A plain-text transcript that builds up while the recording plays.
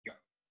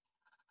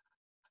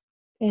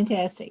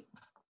Fantastic.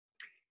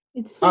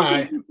 It's so good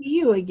Hi, to see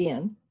you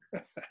again.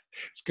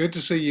 it's good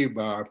to see you,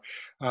 Bob.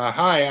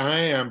 Hi, I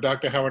am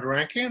Dr. Howard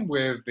Rankin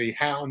with the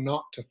How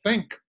Not to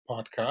Think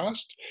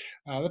podcast,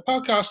 the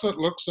podcast that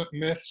looks at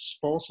myths,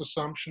 false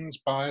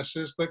assumptions,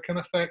 biases that can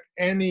affect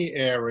any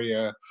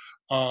area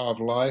of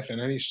life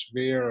and any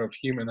sphere of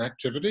human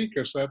activity,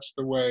 because that's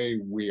the way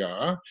we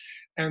are.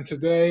 And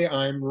today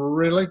I'm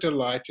really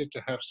delighted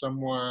to have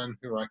someone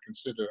who I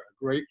consider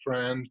a great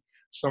friend,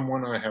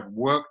 someone I have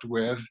worked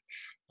with,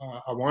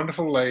 a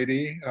wonderful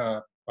lady,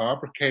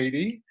 Barbara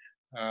Cady.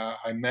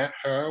 I met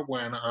her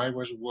when I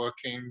was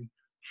working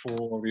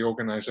for the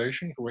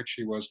organization for which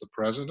she was the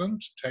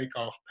president, Take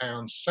Off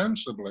Pounds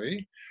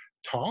Sensibly,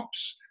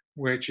 TOPS,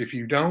 which, if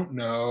you don't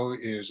know,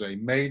 is a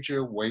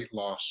major weight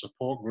loss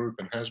support group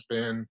and has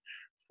been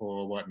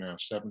for what now,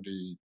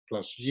 70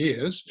 plus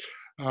years.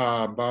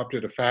 Bob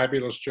did a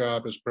fabulous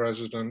job as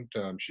president.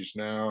 She's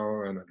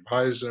now an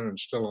advisor and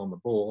still on the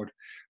board.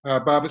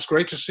 Bob, it's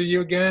great to see you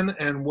again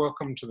and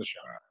welcome to the show.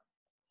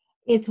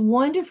 It's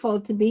wonderful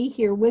to be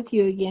here with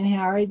you again,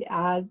 Howard.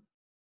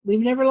 We've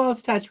never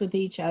lost touch with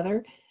each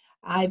other.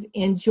 I've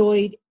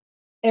enjoyed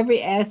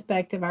every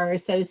aspect of our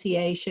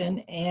association,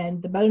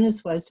 and the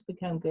bonus was to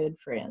become good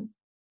friends.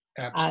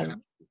 Absolutely.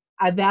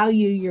 I, I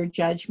value your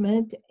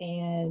judgment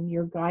and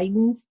your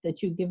guidance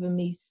that you've given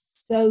me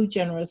so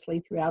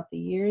generously throughout the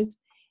years,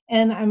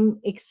 and I'm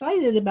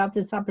excited about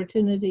this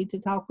opportunity to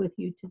talk with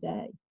you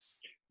today.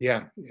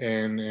 Yeah,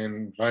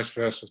 and vice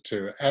versa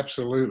too.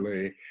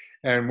 Absolutely.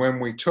 And when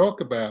we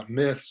talk about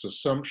myths,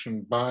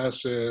 assumption,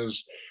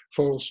 biases,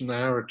 false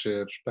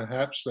narratives,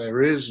 perhaps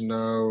there is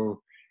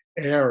no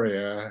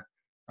area,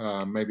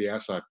 maybe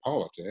outside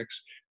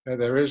politics,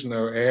 there is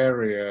no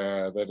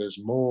area that is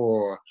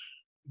more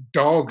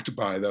dogged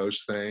by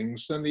those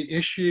things than the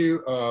issue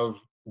of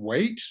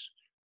weight,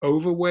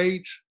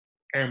 overweight,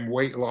 and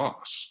weight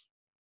loss.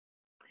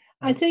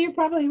 I'd say you're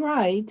probably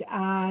right.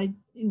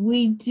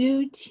 We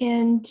do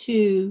tend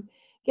to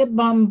get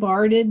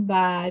bombarded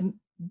by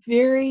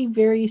very,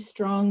 very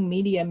strong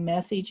media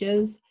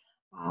messages,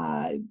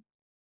 uh,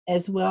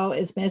 as well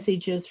as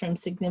messages from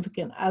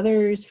significant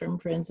others, from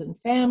friends and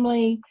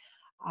family,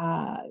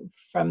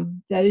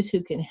 from those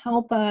who can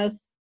help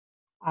us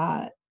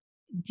uh,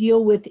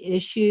 deal with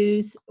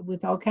issues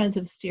with all kinds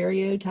of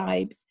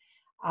stereotypes.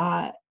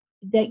 Uh,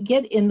 that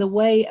get in the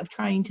way of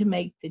trying to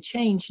make the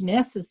change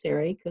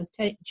necessary, because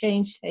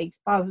change takes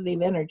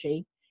positive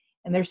energy.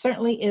 And there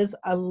certainly is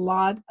a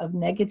lot of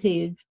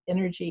negative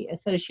energy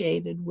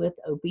associated with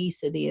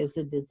obesity as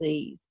a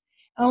disease.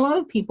 And a lot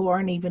of people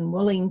aren't even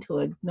willing to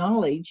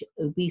acknowledge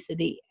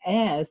obesity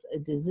as a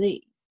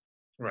disease.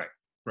 Right,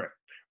 right.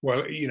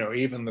 Well,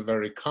 even the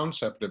very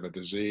concept of a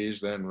disease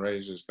then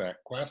raises that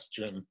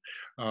question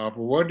of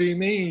what do you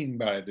mean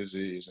by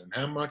disease and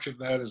how much of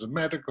that is a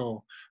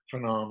medical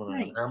phenomenon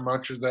and Right. how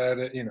much of that,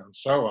 and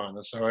so on.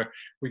 And so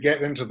we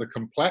get into the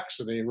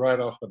complexity right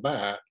off the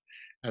bat.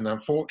 And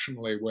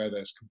unfortunately, where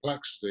there's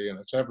complexity and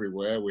it's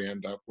everywhere, we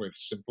end up with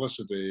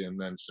simplicity, and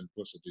then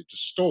simplicity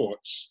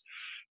distorts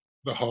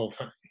the whole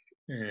thing.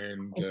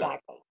 And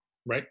Exactly.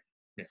 right,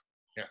 yeah,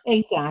 yeah,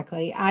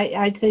 Exactly.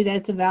 I'd say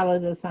that's a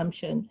valid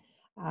assumption.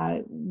 Uh,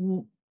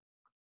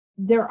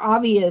 there are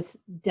obvious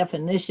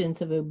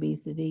definitions of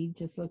obesity.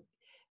 Just look,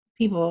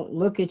 people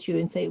look at you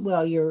and say,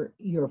 "Well, you're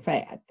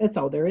fat." That's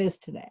all there is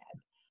to that.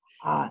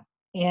 Uh,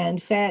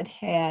 and fat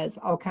has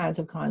all kinds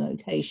of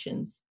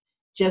connotations.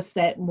 Just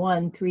that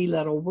one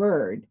three-letter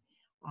word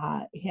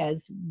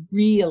has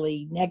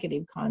really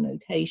negative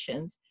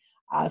connotations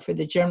for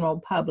the general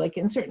public,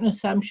 and certain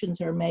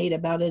assumptions are made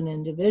about an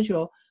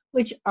individual,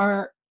 which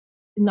are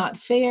not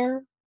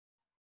fair,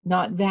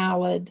 not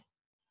valid,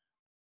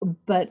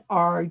 but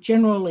are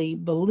generally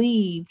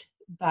believed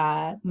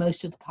by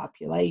most of the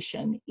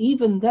population,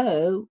 even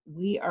though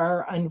we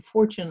are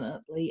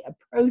unfortunately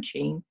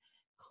approaching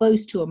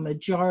close to a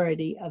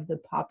majority of the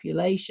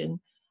population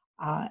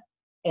uh,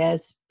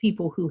 as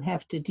people who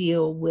have to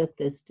deal with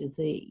this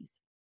disease.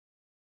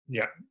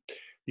 yeah.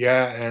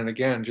 Yeah, and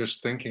again,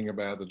 just thinking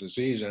about the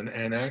disease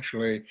and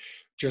actually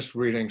just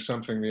reading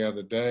something the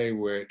other day,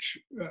 which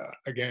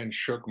again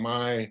shook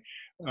my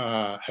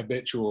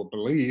habitual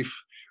belief,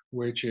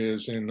 which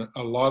is in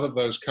a lot of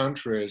those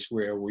countries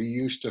where we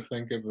used to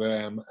think of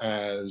them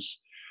as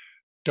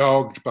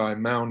dogged by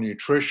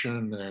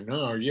malnutrition and,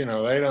 oh,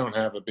 they don't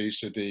have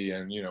obesity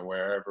and,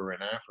 wherever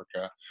in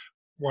Africa.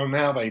 Well,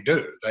 now they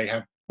do. They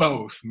have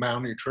both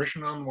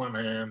malnutrition on one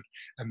hand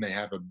and they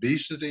have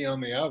obesity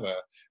on the other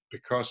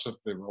because of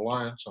the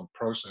reliance on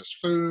processed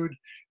food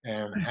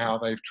and how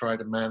they've tried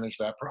to manage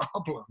that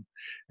problem.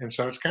 And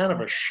so it's kind of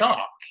a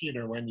shock,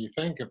 when you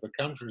think of the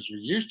countries we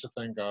used to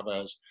think of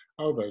as,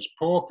 oh, those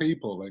poor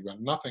people, they've got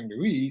nothing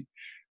to eat,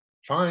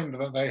 find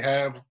that they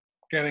have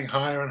getting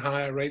higher and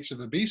higher rates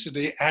of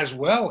obesity as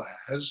well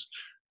as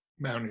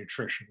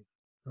malnutrition.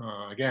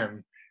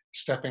 Again,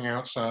 stepping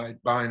outside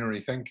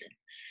binary thinking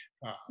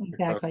because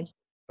Exactly.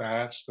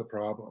 that's the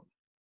problem.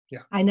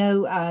 Yeah. I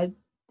know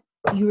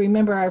you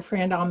remember our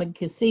friend Ahmed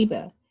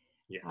Kasiba.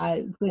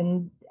 Yes.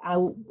 When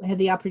had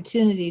the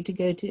opportunity to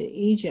go to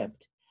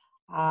Egypt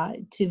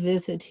to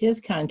visit his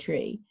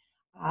country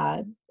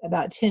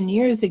about 10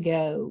 years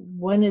ago,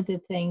 one of the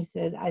things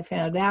that I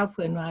found out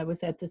when I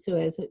was at the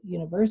Suez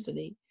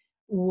University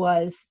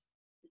was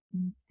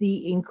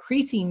the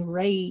increasing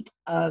rate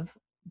of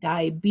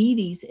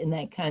diabetes in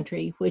that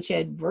country, which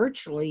had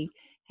virtually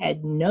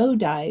had no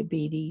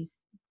diabetes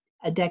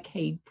a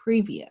decade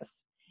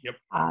previous. Yep.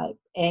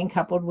 And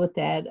coupled with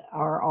that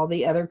are all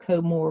the other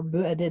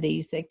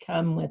comorbidities that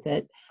come with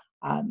it,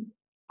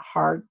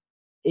 heart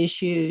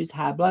issues,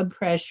 high blood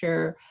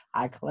pressure,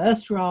 high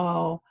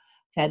cholesterol,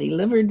 fatty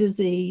liver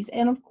disease,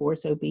 and of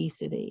course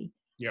obesity.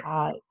 Yep.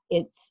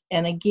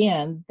 And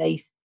again,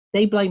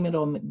 they blame it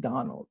on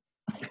McDonald's.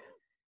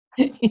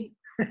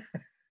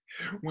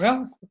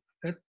 Well,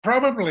 it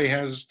probably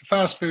has, the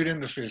fast food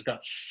industry has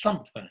got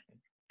something.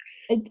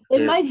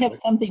 It might have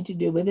something to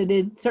do with it.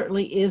 It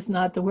certainly is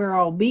not the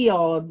where-all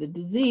be-all of the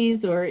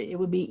disease, or it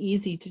would be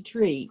easy to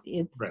treat.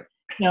 It's right.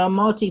 A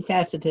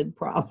multifaceted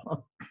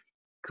problem.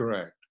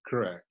 Correct.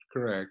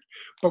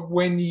 But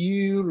when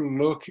you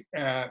look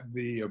at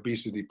the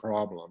obesity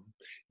problem,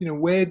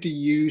 where do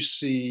you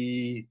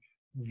see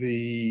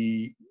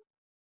the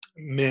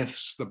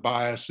myths, the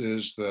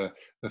biases, the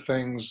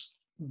things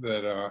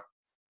that are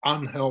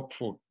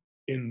unhelpful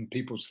in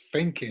people's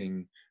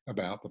thinking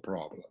about the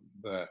problem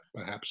that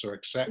perhaps are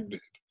accepted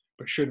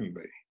but shouldn't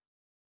be?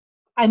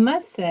 I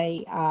must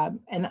say,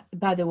 and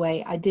by the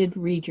way, I did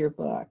read your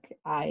book.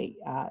 I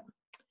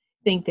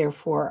think,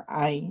 therefore,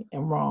 I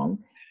am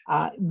wrong.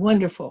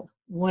 Wonderful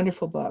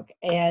book.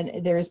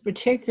 And there's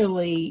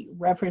particularly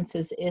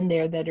references in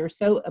there that are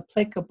so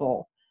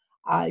applicable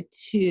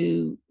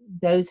to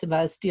those of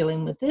us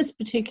dealing with this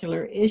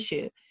particular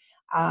issue,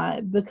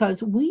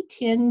 because we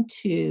tend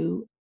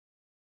to,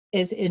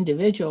 as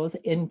individuals,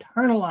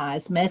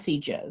 internalize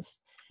messages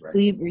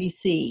we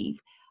receive.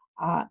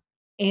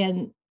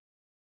 And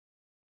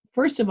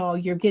first of all,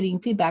 you're getting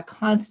feedback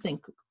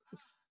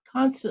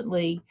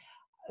constantly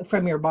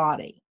from your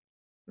body.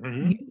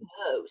 Mm-hmm. You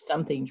know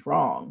something's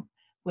wrong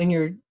when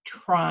you're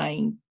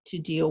trying to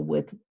deal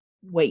with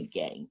weight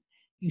gain.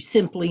 You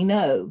simply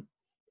know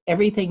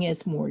everything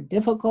is more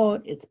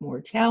difficult, it's more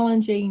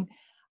challenging,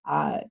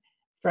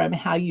 from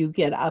how you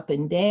get up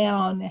and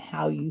down,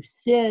 how you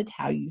sit,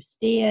 how you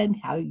stand,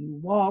 how you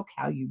walk,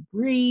 how you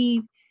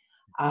breathe.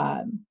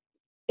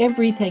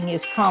 Everything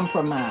is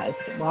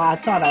compromised. Well, I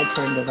thought I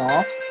turned it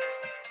off.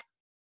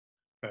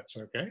 That's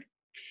okay.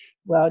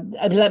 Well,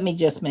 let me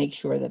just make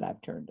sure that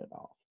I've turned it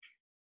off.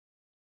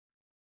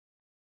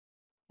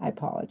 I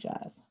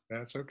apologize.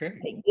 That's okay.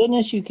 Thank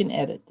goodness you can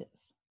edit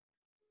this.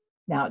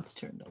 Now it's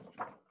turned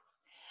off.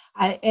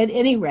 At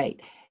any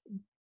rate,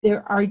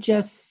 there are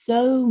just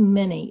so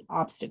many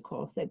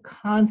obstacles that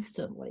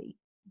constantly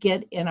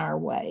get in our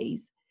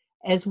ways,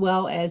 as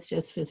well as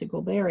just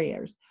physical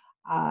barriers.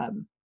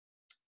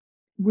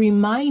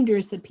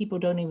 Reminders that people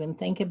don't even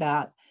think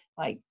about,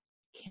 like,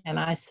 can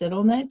I sit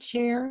on that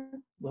chair?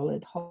 Will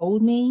it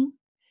hold me?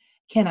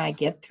 Can I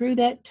get through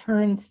that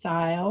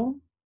turnstile?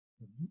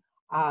 Mm-hmm.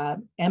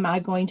 Am I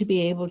going to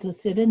be able to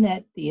sit in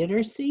that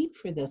theater seat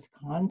for this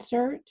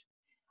concert?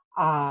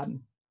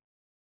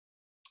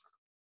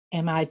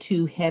 Am I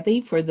too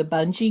heavy for the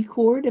bungee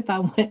cord if I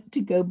went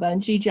to go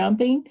bungee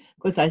jumping?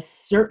 Because I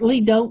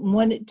certainly don't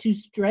want it to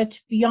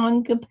stretch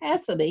beyond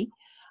capacity.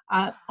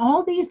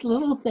 All these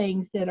little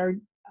things that are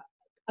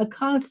a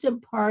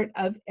constant part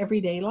of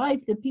everyday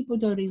life that people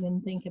don't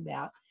even think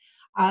about.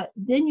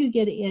 Then you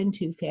get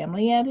into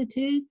family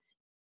attitudes,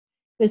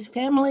 because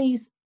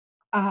families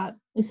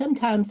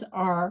sometimes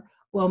are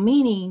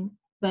well-meaning,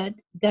 but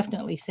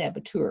definitely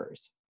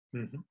saboteurs.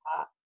 Mm-hmm.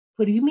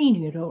 What do you mean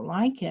you don't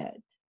like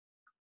it?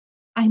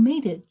 I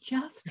made it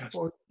just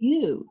for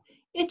you.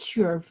 It's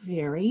your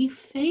very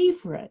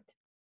favorite.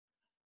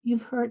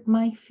 You've hurt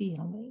my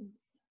feelings.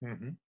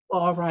 Mm-hmm.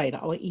 All right,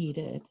 I'll eat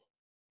it.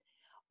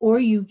 Or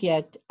you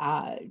get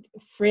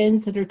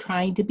friends that are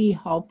trying to be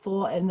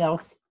helpful, and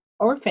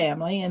or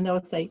family, and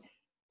they'll say,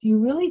 do you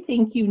really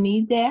think you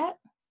need that?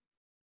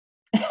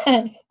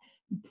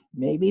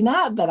 Maybe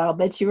not, but I'll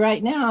bet you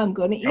right now I'm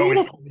going to eat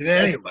it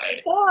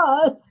anyway.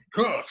 Of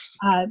course.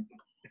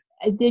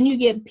 Then you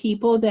get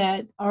people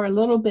that are a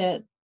little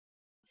bit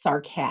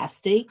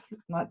sarcastic,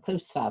 not so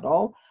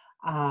subtle,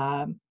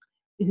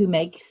 who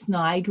make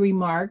snide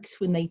remarks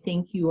when they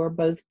think you are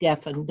both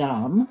deaf and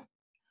dumb,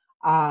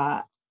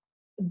 but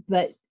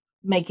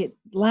make it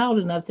loud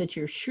enough that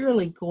you're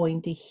surely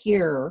going to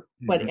hear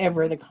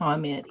whatever the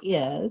comment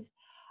is.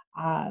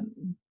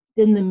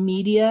 Then the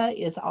media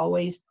is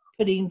always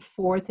putting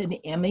forth an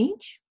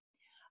image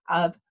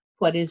of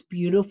what is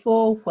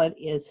beautiful, what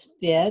is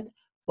fit,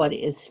 what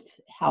is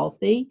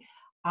healthy.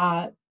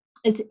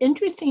 It's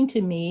interesting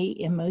to me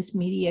in most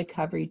media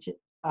coverage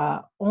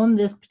on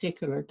this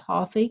particular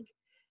topic,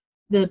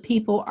 the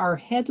people are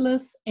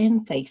headless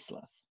and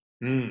faceless.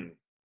 Mm.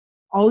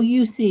 All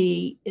you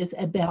see is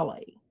a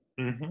belly.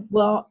 Mm-hmm.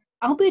 Well,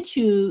 I'll bet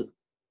you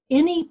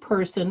any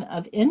person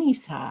of any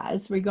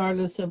size,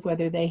 regardless of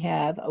whether they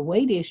have a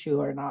weight issue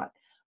or not,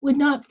 would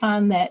not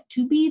find that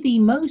to be the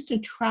most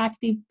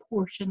attractive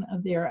portion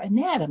of their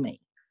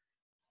anatomy.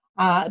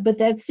 But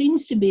that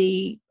seems to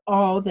be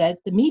all that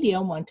the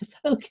media want to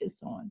focus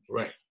on.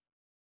 Right.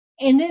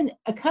 And then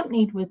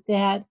accompanied with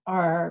that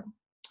are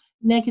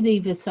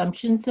negative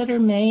assumptions that are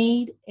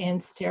made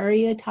and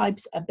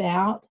stereotypes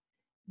about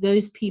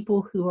those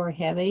people who are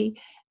heavy.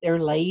 They're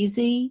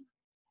lazy,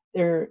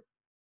 they're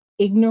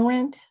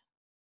ignorant,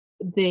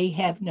 they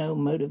have no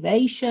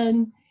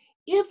motivation.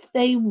 If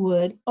they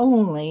would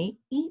only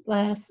eat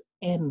less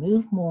and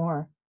move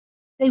more,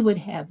 they would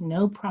have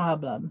no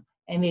problem.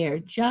 And they are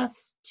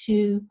just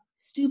too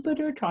stupid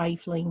or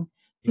trifling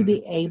to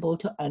be able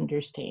to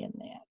understand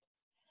that.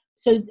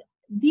 So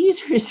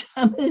these are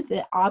some of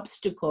the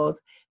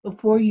obstacles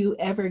before you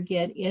ever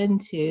get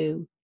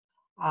into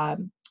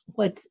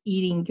what's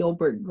eating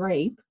Gilbert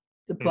Grape,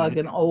 to plug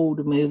an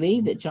old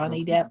movie that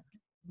Johnny Depp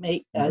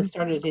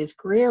started his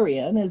career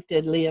in, as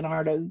did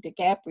Leonardo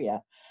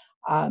DiCaprio.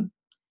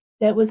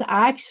 That was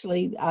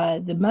actually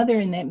the mother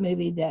in that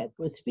movie that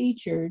was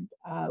featured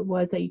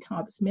was a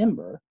TOPS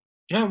member.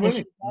 Oh, really? And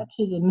she brought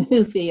to the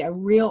movie a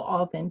real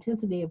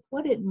authenticity of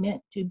what it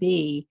meant to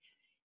be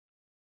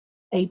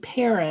a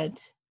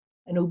parent,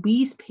 an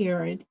obese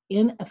parent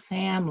in a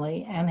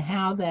family, and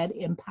how that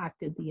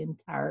impacted the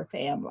entire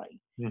family.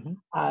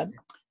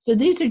 So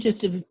these are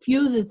just a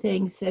few of the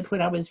things that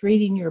when I was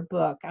reading your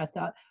book, I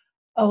thought,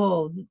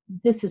 oh,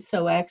 this is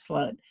so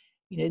excellent.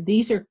 You know,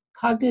 these are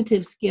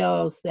cognitive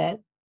skills that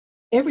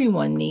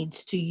everyone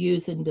needs to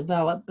use and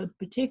develop, but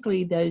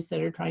particularly those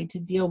that are trying to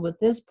deal with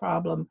this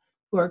problem,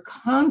 who are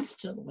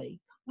constantly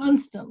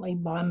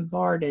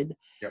bombarded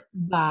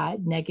by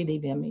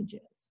negative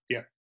images.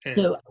 Yeah.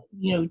 So,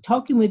 you know,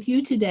 talking with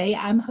you today,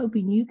 I'm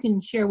hoping you can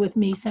share with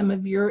me some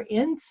of your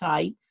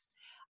insights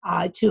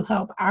to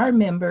help our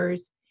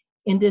members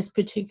in this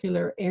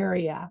particular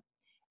area,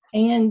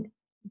 and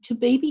to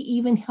maybe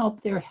even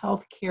help their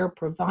healthcare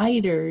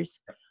providers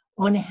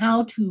on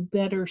how to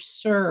better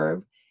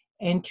serve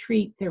and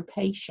treat their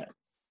patients.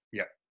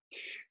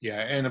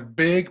 Yeah, and a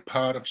big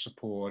part of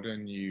support,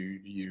 and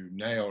you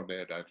nailed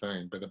it, I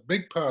think, but a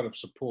big part of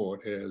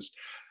support is,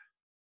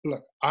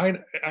 look,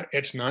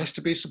 it's nice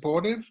to be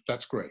supportive,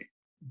 that's great,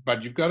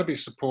 but you've got to be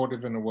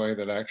supportive in a way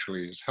that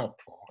actually is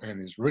helpful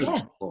and is really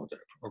supportive,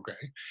 okay?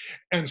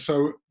 And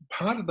so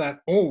part of that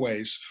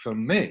always, for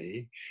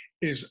me,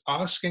 is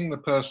asking the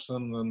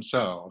person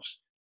themselves,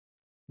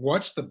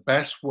 what's the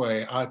best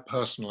way I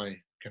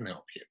personally can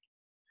help you?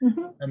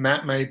 And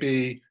that may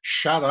be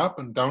shut up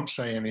and don't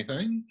say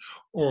anything,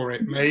 or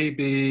it may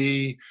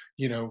be,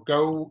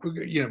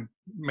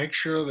 make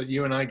sure that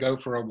you and I go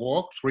for a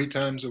walk 3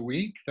 times a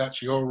week.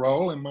 That's your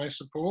role in my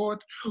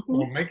support.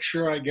 Or make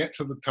sure I get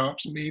to the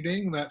TOPS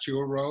meeting. That's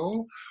your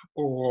role.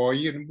 Or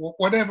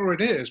whatever it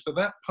is. But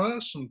that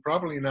person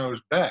probably knows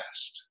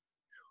best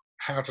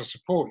how to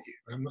support you.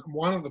 And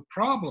one of the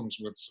problems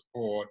with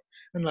support,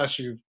 unless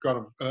you've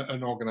got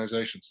an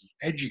organization that's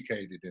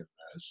educated in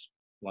this,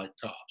 like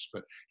TOPS,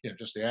 but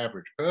just the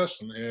average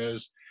person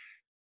is,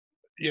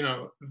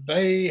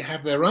 they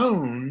have their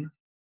own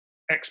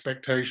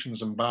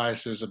expectations and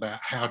biases about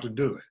how to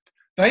do it.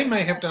 They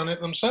may have done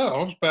it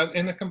themselves, but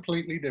in a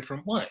completely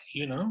different way,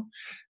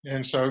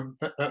 And so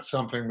that's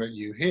something that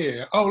you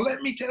hear. Oh,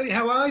 let me tell you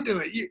how I do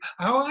it.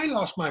 How I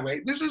lost my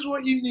weight. This is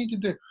what you need to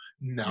do.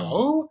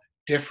 No,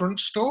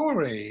 different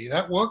story.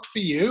 That worked for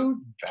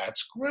you.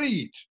 That's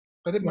great.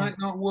 But it might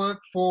not work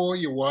for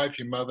your wife,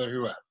 your mother,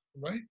 whoever,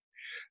 right?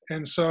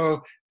 And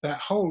so that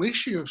whole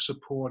issue of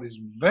support is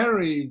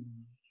very,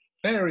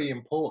 very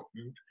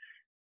important,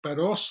 but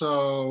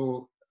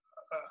also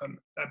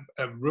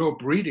a real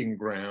breeding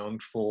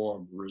ground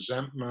for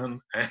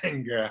resentment,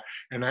 anger,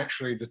 and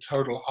actually the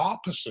total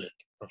opposite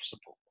of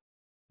support,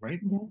 right?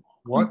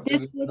 What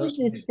That's one of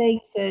the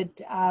things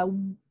that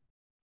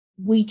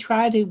we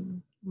try to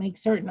make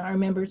certain our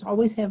members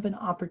always have an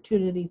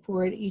opportunity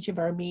for at each of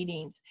our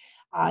meetings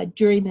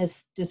during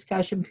this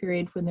discussion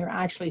period when they're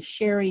actually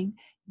sharing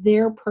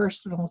their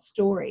personal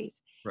stories,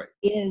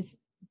 is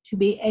to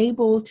be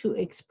able to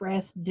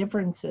express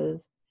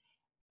differences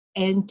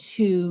and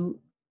to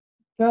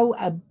throw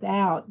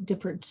about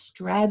different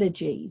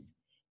strategies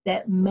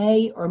that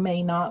may or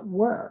may not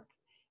work.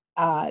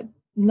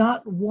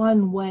 Not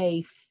one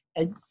way.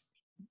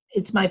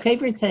 It's my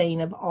favorite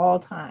saying of all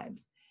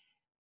times.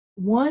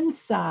 One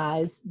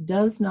size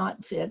does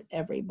not fit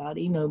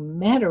everybody, no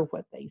matter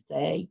what they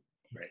say.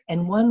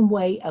 And one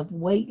way of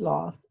weight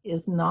loss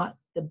is not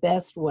the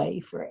best way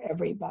for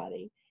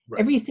everybody.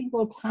 Every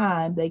single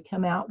time they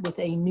come out with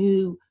a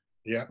new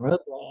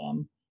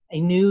program, a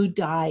new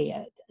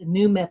diet, a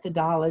new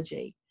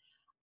methodology,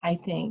 I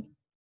think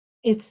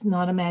it's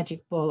not a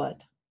magic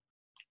bullet.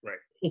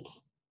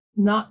 It's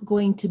not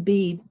going to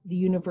be the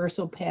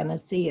universal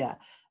panacea.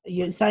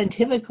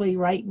 Scientifically,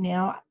 right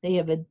now, they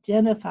have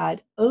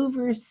identified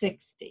over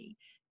 60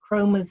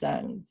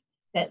 chromosomes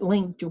that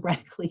link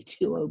directly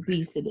to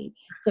obesity.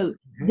 So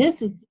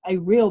this is a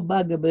real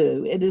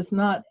bugaboo. It is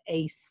not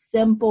a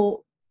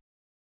simple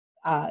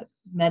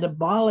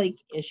metabolic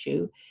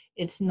issue.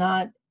 It's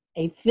not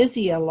a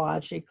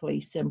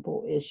physiologically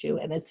simple issue,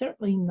 and it's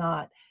certainly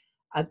not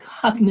a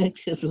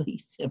cognitively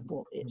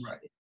simple issue.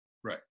 Right,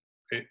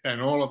 right.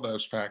 And all of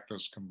those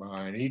factors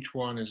combine, each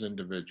one is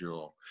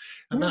individual.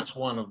 And Right. that's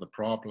one of the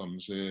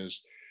problems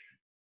is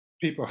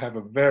people have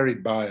a very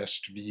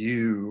biased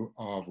view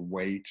of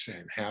weight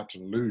and how to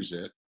lose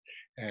it,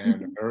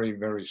 and a Mhm. very,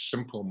 very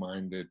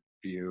simple-minded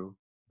view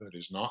that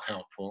is not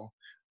helpful,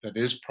 that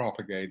is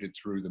propagated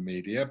through the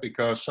media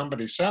because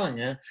somebody selling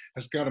it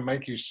has got to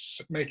make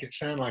it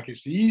sound like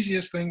it's the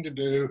easiest thing to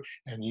do,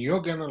 and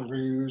you're going to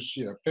lose,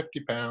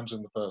 50 pounds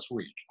in the first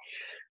week.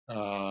 You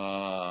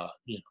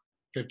know,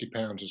 50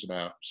 pounds is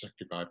about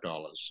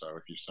 $65. So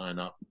if you sign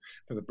up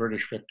for the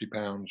British 50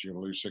 pounds,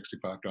 you'll lose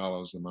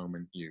 $65 the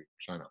moment you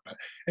sign up. But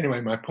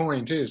anyway, my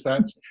point is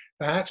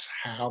that's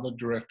how the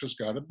drift has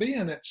got to be,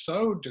 and it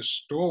so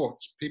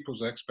distorts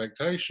people's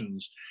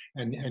expectations.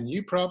 And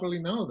you probably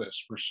know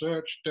this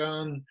research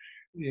done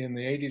in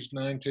the 80s,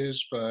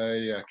 90s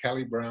by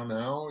Kelly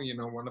Brownell,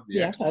 one of the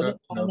Yes, experts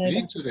in I know Dr.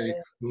 obesity,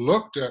 Bell.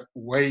 looked at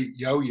weight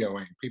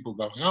yo-yoing, people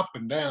going up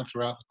and down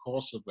throughout the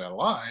course of their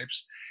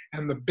lives.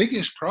 And the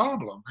biggest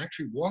problem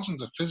actually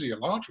wasn't a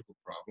physiological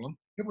problem,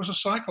 it was a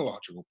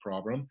psychological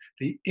problem.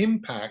 The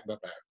impact that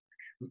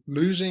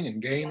losing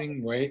and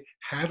gaining weight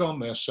had on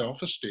their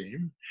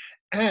self-esteem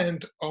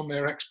and on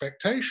their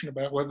expectation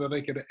about whether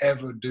they could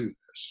ever do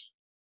this.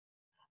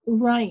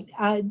 Right.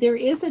 There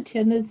is a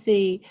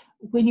tendency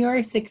when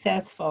you're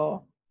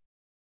successful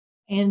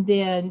and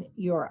then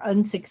you're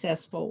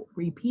unsuccessful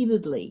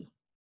repeatedly,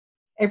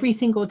 every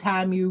single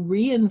time you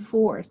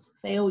reinforce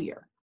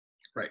failure.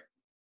 Right.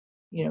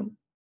 You know,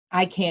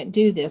 I can't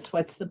do this.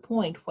 What's the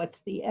point?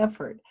 What's the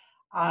effort?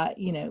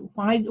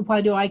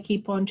 Why do I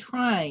keep on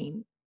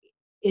trying?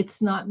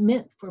 It's not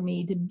meant for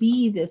me to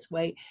be this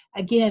way.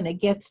 Again,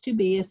 it gets to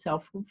be a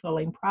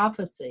self-fulfilling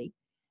prophecy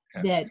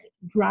that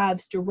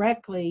drives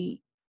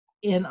directly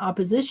in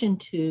opposition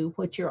to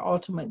what your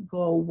ultimate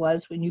goal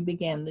was when you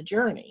began the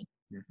journey.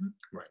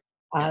 Right.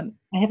 I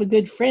have a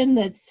good friend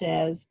that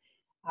says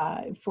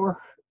for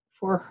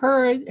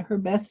her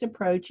best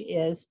approach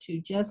is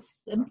to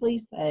just simply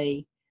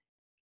say,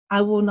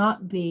 I will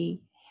not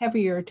be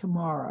heavier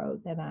tomorrow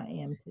than I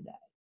am today.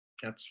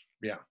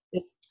 Yeah.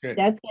 Good.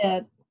 That's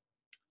it.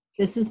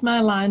 This is my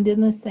line in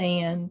the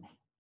sand.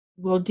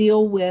 We'll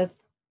deal with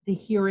the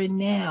here and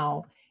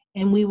now,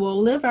 and we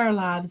will live our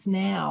lives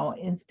now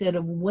instead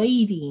of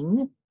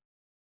waiting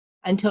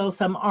until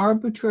some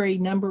arbitrary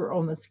number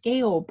on the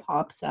scale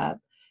pops up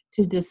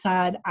to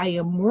decide I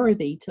am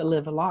worthy to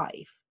live a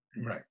life.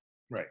 Right.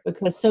 Right.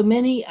 Because so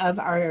many of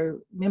our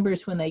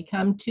members, when they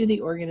come to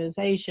the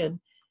organization,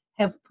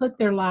 have put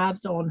their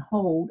lives on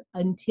hold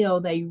until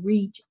they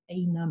reach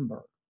a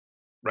number.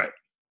 Right.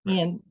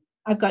 And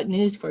I've got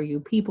news for you.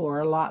 People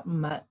are a lot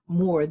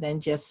more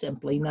than just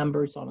simply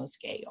numbers on a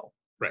scale.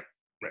 Right.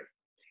 Right.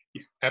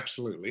 Yeah,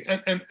 absolutely.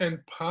 And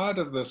part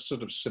of the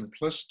sort of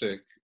simplistic,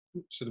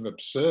 sort of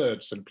absurd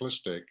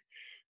simplistic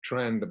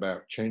trend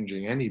about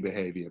changing any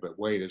behavior, but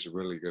weight is a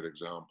really good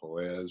example,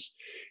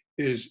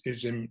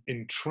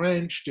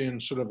 entrenched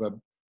in sort of a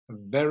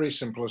very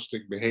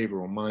simplistic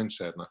behavioral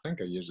mindset. And I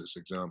think I use this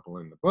example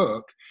in the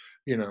book,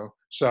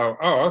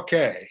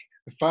 okay,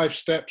 the 5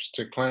 steps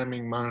to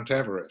climbing Mount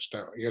Everest.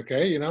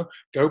 Okay,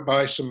 go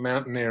buy some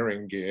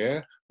mountaineering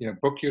gear,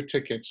 book your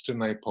tickets to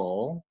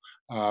Nepal,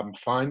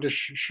 find a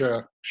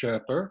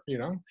Sherpa,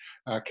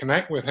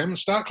 connect with him and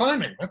start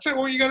climbing. That's it,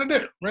 all you got to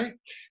do, right?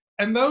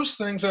 And those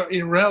things are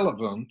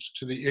irrelevant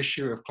to the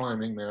issue of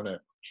climbing Mount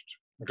Everest.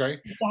 Okay,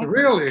 Exactly. the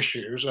real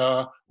issues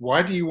are,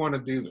 why do you want to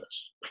do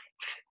this?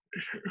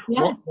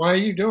 Yeah. Why are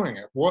you doing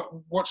it?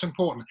 What's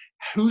important?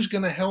 Who's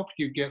going to help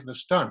you get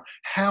this done?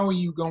 How are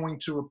you going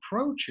to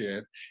approach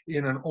it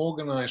in an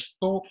organized,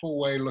 thoughtful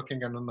way,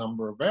 looking at a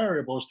number of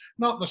variables,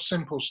 not the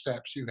simple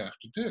steps you have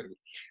to do?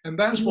 And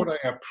that's what I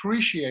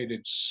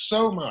appreciated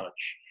so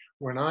much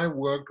when I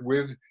worked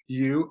with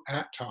you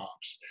at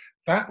TOPS.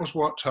 That was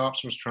what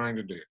TOPS was trying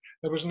to do.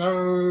 There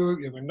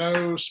were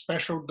no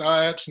special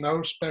diets,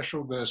 no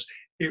special this.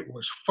 It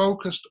was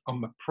focused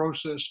on the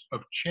process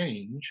of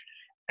change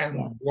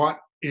and what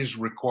is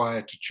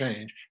required to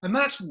change. And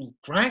that's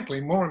frankly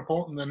more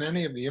important than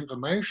any of the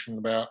information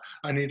about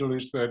I need to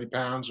lose 30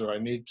 pounds or I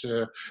need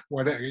to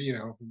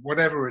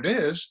whatever it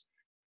is.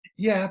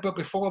 Yeah, but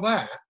before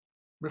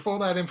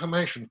that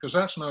information, because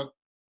that's not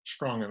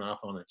strong enough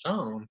on its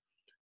own,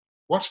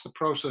 what's the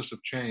process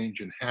of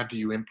change and how do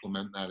you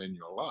implement that in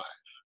your life?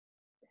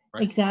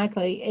 Right?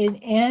 Exactly.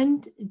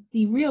 And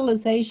the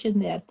realization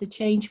that the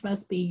change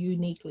must be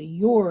uniquely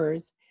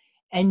yours,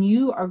 and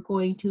you are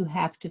going to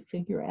have to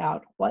figure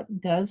out what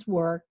does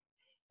work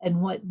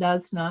and what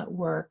does not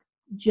work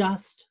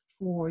just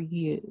for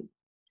you.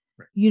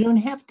 Right. You don't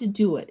have to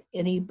do it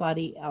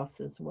anybody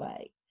else's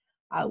way.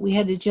 We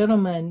had a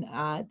gentleman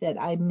that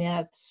I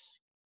met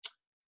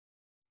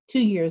 2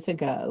 years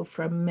ago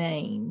from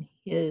Maine.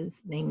 His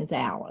name is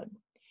Alan.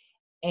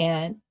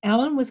 And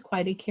Alan was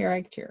quite a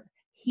character.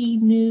 He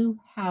knew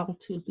how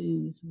to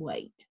lose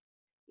weight.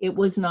 It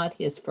was not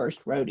his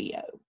first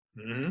rodeo.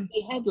 Hmm.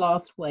 He had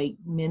lost weight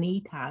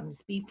many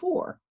times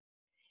before,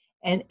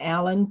 and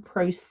Alan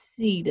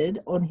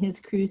proceeded on his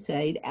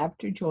crusade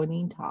after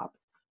joining TOPS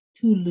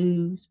to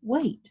lose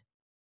weight.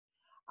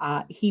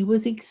 He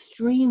was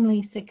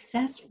extremely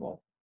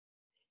successful.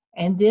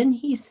 And then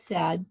he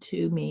said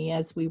to me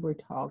as we were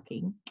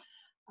talking,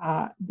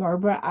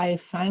 Barbara, I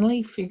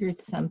finally figured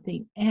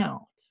something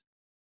out.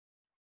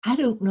 I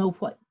don't know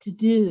what to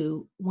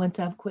do once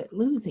I've quit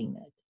losing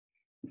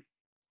it.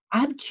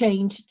 I've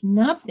changed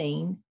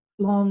nothing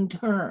long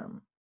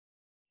term.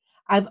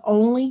 I've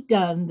only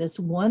done this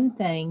one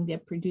thing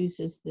that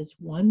produces this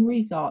one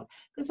result.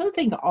 Because I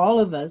think all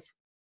of us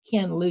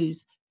can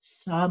lose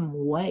some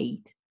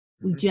weight.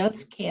 We Hmm.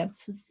 just can't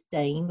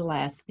sustain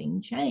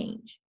lasting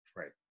change.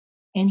 Right.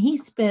 And he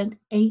spent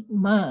 8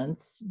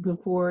 months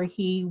before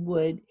he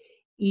would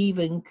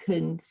even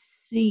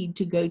concede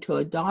to go to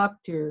a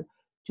doctor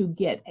to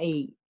get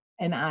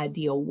an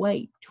ideal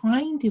weight,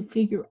 trying to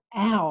figure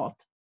out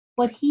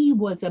what he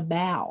was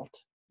about,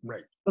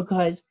 Right.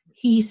 because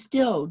he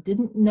still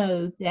didn't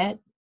know that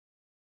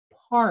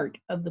part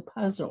of the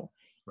puzzle.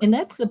 Right. And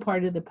that's the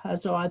part of the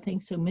puzzle I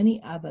think so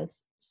many of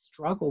us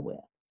struggle with.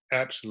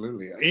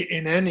 Absolutely.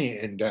 In any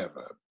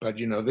endeavor. But,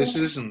 this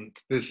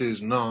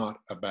is not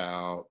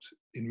about,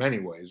 in many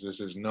ways, this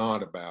is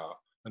not about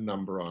a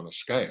number on a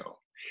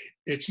scale.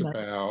 It's No.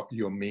 about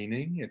your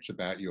meaning. It's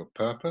about your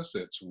purpose.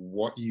 It's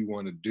what you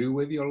want to do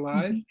with your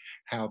life, Mhm.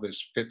 how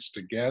this fits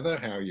together,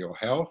 how your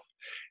health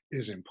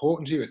is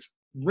important to you. It's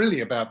really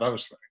about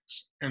those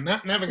things. And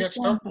that never gets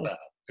talked Exactly. about.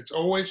 It's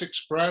always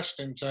expressed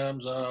in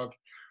terms of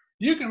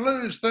you can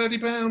lose 30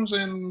 pounds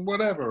in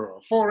whatever,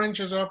 or 4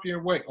 inches off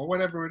your weight, or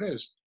whatever it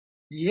is.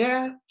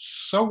 Yeah,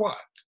 so what?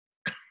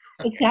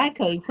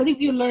 Exactly. What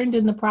have you learned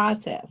in the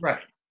process?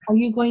 Right, Are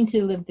you going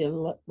to live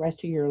the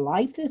rest of your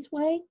life this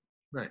way?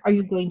 right, Are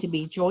you going to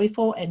be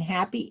joyful and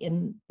happy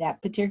in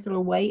that particular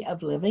way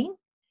of living?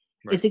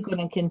 right, Is it going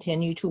to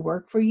continue to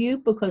work for you?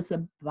 Because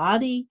the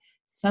body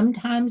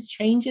sometimes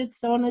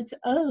changes on its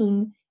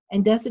own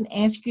and doesn't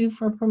ask you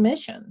for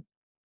permission.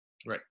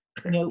 right.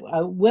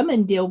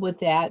 Women deal with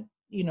that,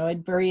 at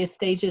various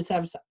stages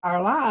of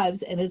our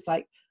lives. And it's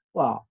like,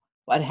 well,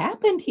 what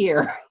happened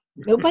here?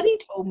 Nobody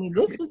told me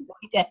this was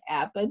going to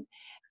happen.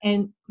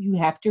 And you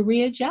have to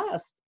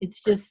readjust.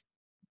 It's Right. just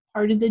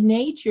part of the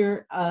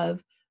nature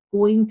of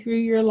going through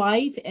your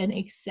life and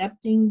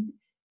accepting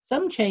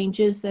some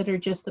changes that are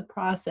just the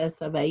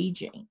process of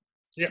aging,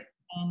 Yep,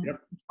 and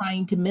yep,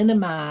 trying to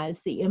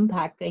minimize the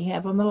impact they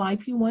have on the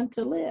life you want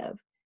to live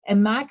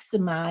and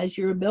maximize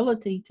your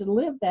ability to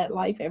live that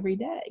life every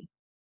day.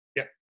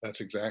 yep.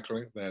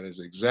 That is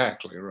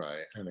exactly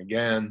right. And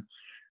again,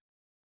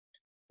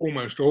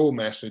 almost all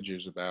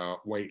messages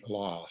about weight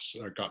loss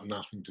are got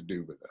nothing to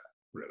do with that,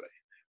 really.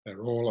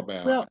 They're all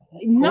about, Well, oh,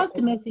 not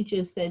the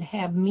messages that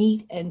have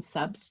meat and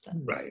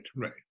substance. right,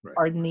 right, right,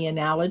 Pardon the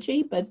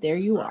analogy, but there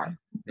you are.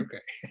 right.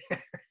 Okay.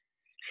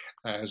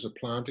 As a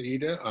plant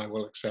eater, I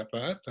will accept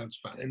that. That's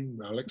fine.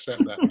 I'll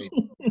accept that meat.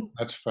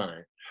 That's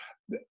fine.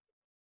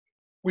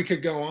 We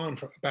could go on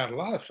for about a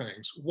lot of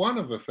things. One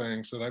of the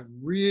things that I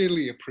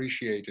really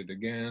appreciated,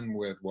 again,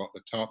 with what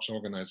the TOPS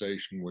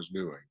organization was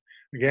doing,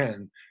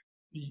 again,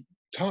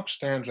 TOPS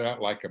stands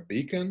out like a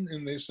beacon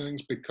in these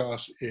things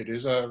because it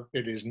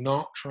is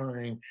not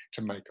trying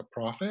to make a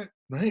profit,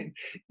 right?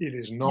 It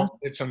is Yeah. not.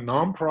 It's a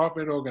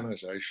non-profit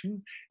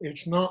organization.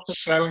 It's not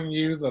selling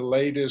you the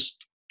latest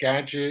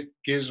gadget,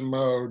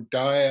 gizmo,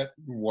 diet,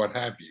 what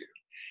have you.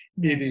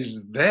 It No.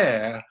 is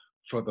there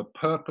for the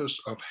purpose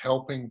of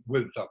helping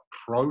with the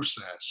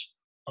process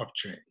of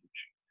change.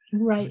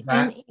 Right.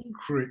 That's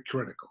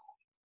critical.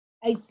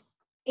 I,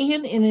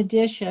 and in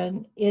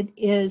addition, it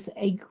is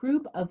a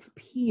group of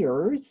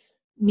peers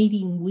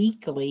meeting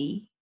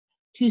weekly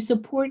to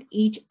support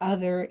each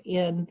other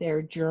in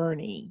their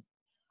journey.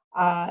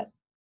 Uh,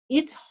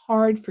 it's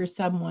hard for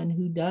someone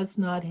who does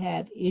not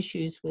have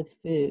issues with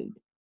food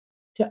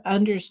to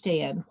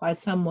understand why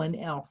someone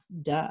else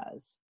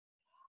does.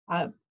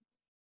 Uh,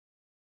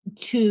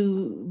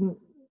 to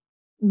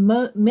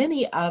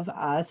many of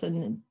us,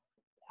 and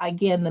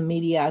again, the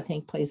media I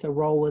think plays a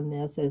role in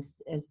this,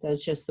 as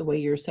does just the way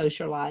you're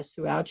socialized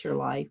throughout your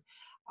life.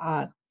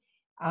 Uh,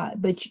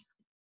 but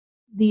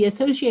the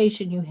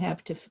association you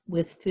have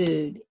with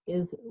food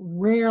is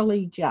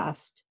rarely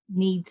just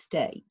need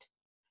state.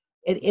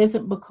 It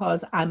isn't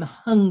because I'm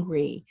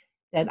hungry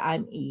that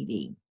I'm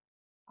eating.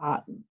 Uh,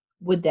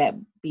 would that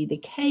be the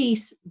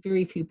case,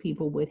 very few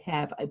people would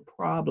have a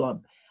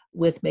problem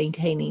with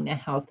maintaining a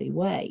healthy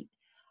weight.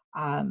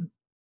 Um,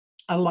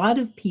 a lot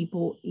of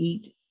people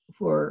eat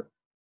for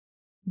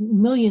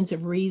millions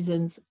of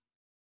reasons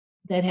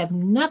that have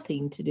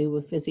nothing to do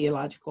with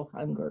physiological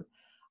hunger.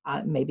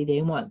 Maybe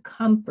they want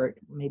comfort.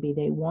 Maybe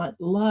they want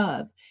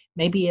love.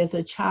 Maybe as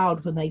a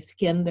child, when they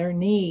skinned their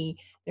knee,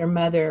 their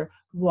mother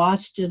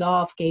washed it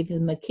off, gave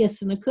them a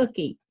kiss and a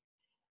cookie.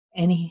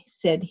 And he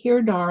said,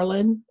 "Here,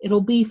 darling,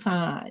 it'll be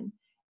fine."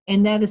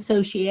 And that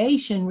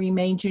association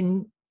remains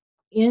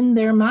in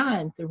their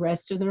minds the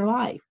rest of their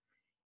life.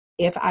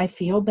 If I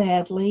feel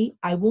badly,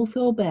 I will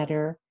feel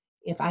better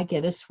if I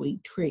get a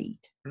sweet treat.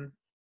 Mm.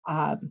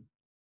 Um,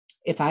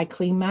 if I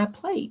clean my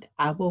plate,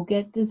 I will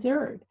get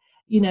dessert.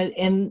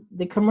 And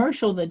the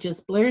commercial that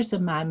just blares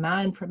in my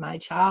mind from my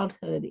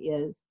childhood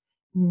is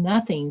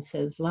nothing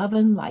says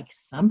lovin' like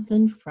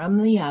something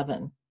from the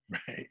oven.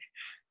 Right.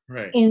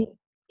 Right. And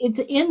it's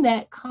in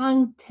that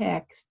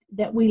context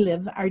that we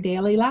live our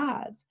daily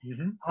lives.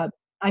 Mm-hmm.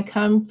 I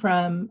come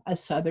from a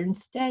southern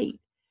state.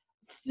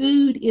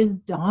 Food is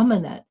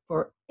dominant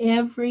for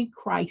every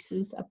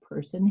crisis a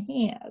person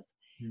has.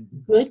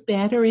 Mm-hmm. Good,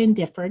 bad, or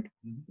indifferent,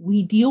 Mm-hmm.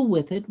 we deal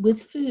with it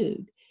with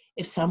food.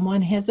 If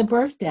someone has a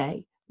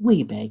birthday,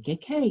 we bake a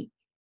cake.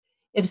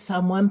 If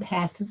someone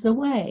passes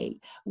away,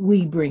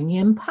 we bring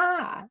in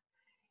pie.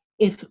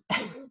 If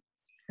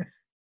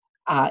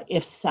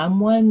if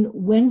someone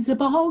wins a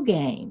ball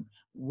game,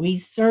 we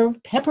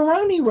serve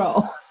pepperoni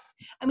rolls.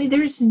 I mean,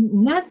 there's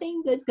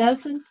nothing that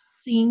doesn't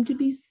seem to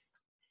be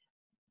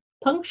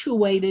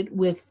punctuated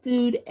with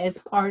food as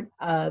part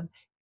of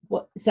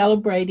what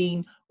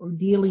celebrating or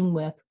dealing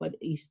with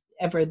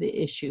whatever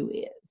the issue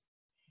is.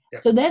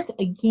 Yep. So that's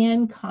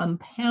again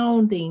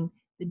compounding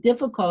the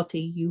difficulty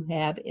you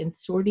have in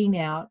sorting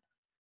out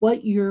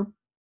what your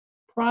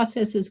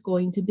process is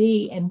going to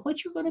be and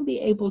what you're going to be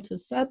able to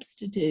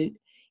substitute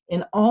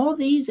in all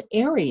these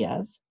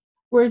areas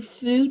where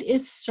food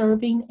is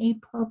serving a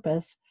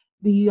purpose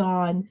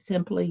beyond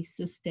simply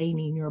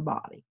sustaining your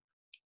body.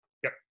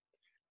 Yep,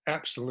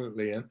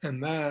 absolutely.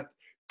 And that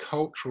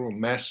cultural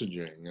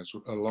messaging,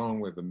 along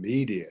with the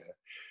media,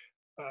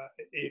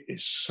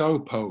 is so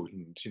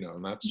potent,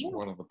 and that's Yeah.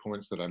 one of the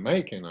points that I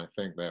make, and I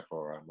think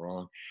therefore I'm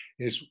wrong,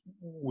 is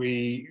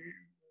we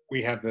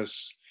have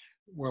this,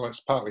 well, it's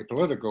partly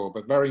political,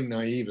 but very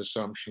naive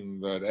assumption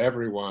that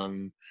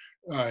everyone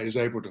is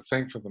able to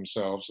think for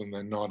themselves and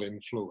they're not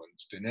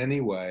influenced in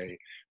any way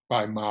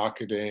by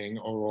marketing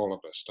or all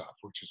of this stuff,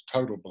 which is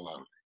total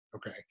baloney.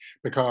 Okay,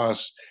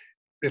 because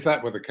if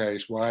that were the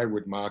case, why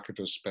would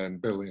marketers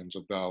spend billions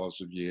of dollars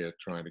a year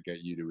trying to get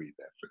you to eat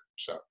their food?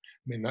 So,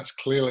 I mean, that's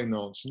clearly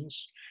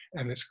nonsense,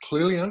 and it's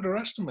clearly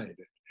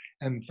underestimated.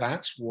 And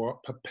that's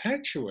what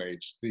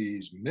perpetuates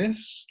these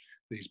myths,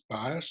 these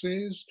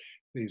biases,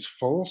 these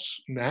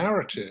false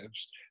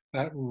narratives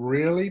that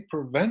really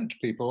prevent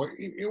people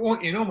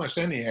in almost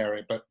any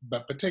area,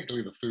 but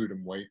particularly the food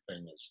and weight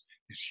thing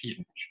is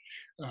huge.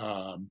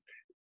 Um,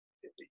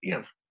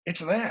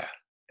 it's there.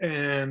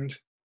 And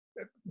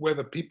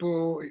whether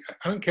people,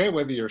 I don't care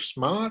whether you're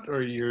smart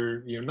or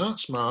you're not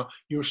smart,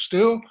 you're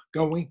still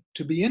going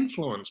to be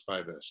influenced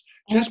by this.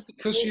 Just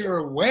because Absolutely. you're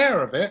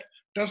aware of it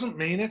doesn't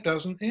mean it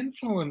doesn't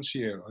influence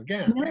you.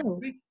 Again, No,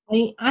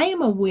 I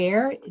am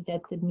aware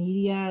that the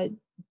media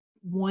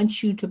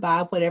wants you to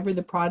buy whatever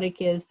the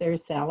product is they're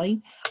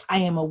selling. I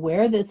am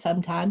aware that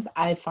sometimes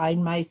I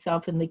find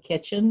myself in the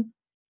kitchen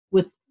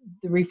with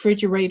the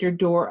refrigerator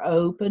door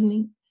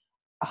open,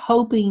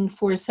 hoping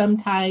for some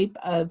type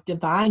of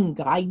divine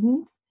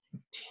guidance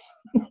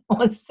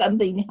on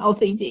something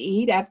healthy to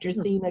eat after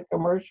seeing a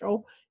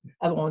commercial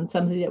on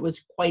something that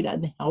was quite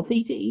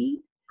unhealthy to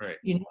eat. right.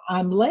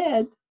 I'm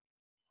led,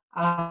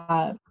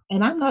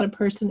 and I'm not a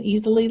person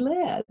easily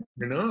led.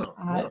 No.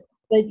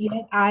 But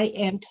yet I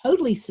am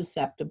totally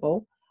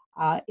susceptible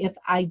if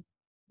I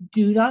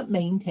do not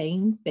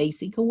maintain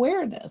basic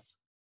awareness.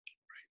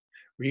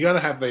 Well, you got to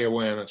have the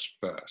awareness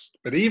first.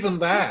 But even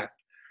that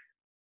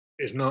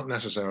is not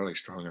necessarily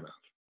strong enough,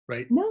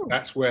 right? No.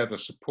 That's where the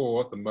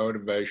support, the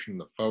motivation,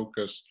 the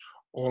focus,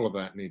 all of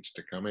that needs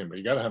to come in. But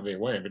you got to have the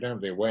awareness. If you don't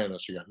have the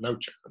awareness, you got no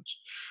chance.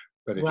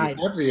 But if Right.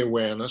 you have the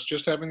awareness,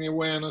 just having the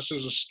awareness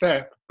is a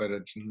step, but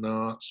it's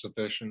not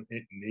sufficient.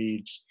 It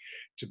needs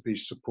to be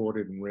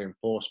supported and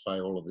reinforced by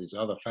all of these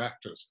other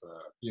factors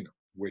that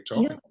we're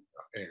talking Yeah.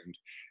 about,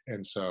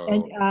 and so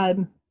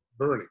And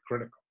really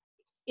critical.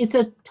 it's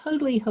a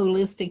totally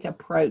holistic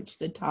approach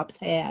that TOPS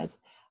has.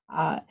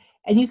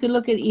 And you can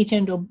look at each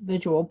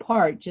individual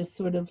part, just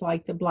sort of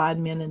like the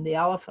blind man and the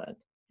elephant,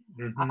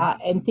 Mm-hmm.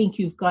 and think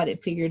you've got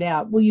it figured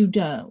out. Well, you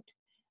don't.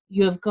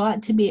 You have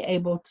got to be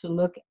able to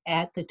look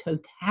at the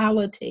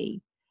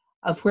totality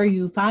of where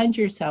you find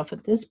yourself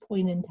at this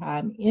point in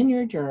time in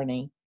your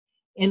journey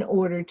in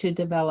order to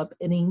develop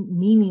any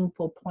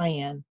meaningful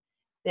plan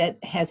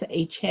that has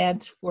a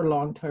chance for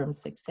long-term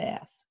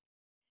success.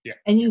 Yeah.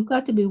 And you've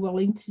got to be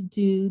willing to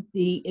do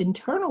the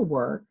internal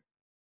work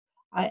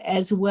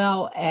as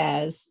well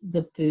as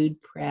the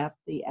food prep,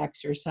 the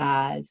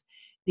exercise,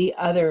 the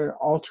other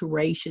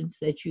alterations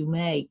that you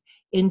make.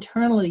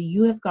 Internally,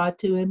 you have got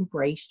to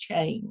embrace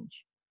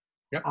change.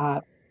 Yep.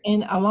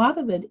 And a lot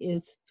of it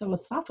is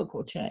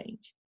philosophical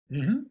change.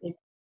 Mm-hmm. It's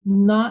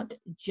not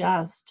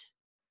just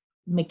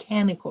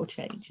mechanical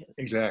changes.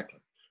 Exactly.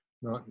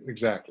 Not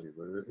exactly.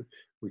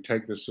 We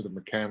take this sort of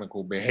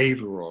mechanical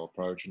behavioral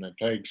approach, and it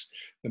takes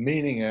the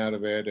meaning out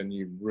of it, and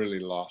you've really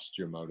lost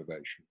your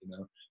motivation.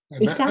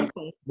 And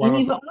Exactly. And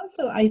you've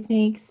also, I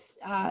think,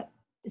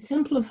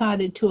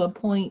 simplified it to a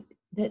point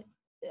that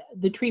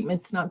the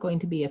treatment's not going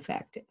to be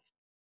effective.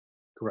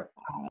 Correct.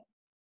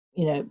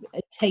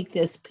 take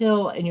this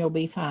pill and you'll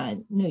be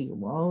fine. No, you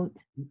won't.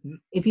 Mhm.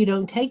 If you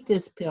don't take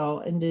this pill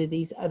and do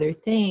these other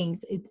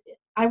things,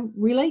 I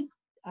relate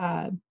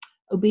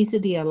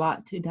obesity a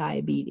lot to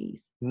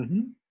diabetes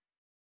Mhm.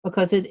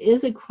 because it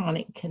is a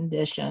chronic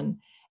condition.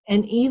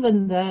 And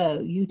even though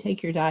you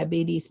take your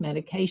diabetes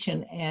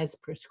medication as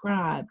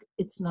prescribed,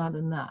 it's not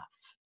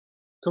enough.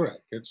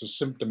 Correct. It's a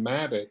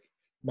symptomatic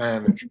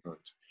management.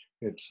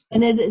 It's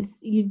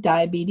And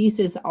diabetes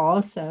is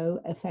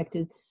also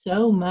affected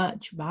so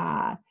much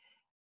by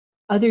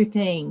other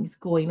things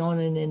going on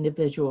in an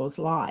individual's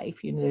life.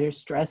 Their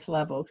stress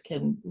levels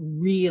can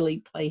really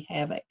play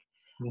havoc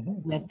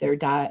Mhm. with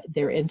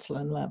their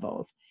insulin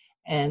levels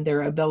and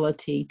their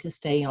ability to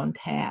stay on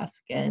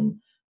task and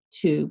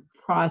to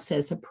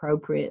process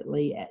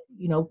appropriately,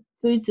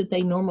 foods that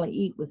they normally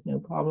eat with no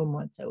problem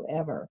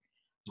whatsoever.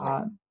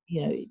 Right.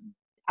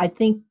 I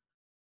think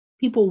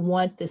people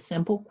want the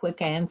simple,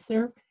 quick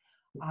answer,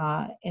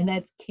 and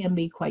that can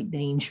be quite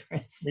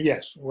dangerous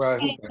Yes. Well, I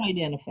and think that, quite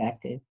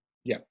ineffective.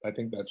 yeah, I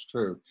think that's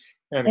true.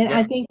 And And I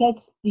again, think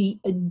that's the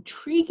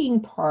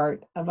intriguing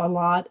part of a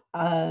lot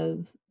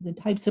of the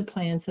types of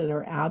plans that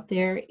are out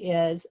there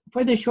is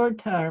for the short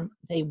term,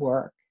 they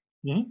work.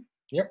 mhm.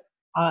 Yep.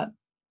 Uh,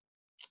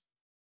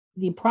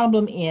 the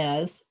problem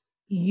is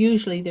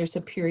usually there's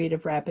a period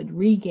of rapid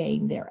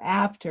regain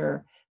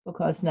thereafter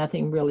because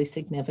nothing really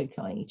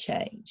significantly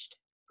changed.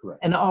 Correct.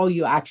 And all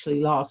you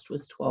actually lost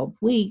was 12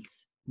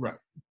 weeks Right.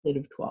 instead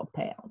of 12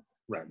 pounds.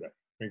 Right. Right.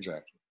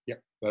 Exactly.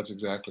 Yep. That's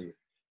exactly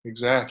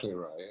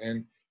right.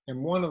 And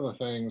one of the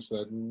things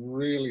that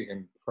really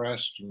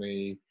impressed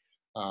me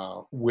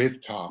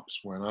with TOPS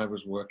when I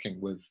was working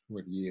with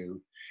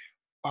you,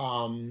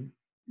 um,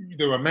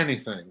 there were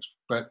many things,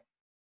 but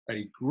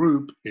a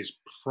group is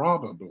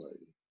probably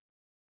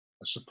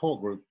a support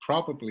group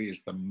probably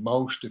is the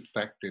most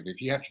effective. If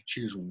you had to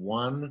choose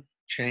one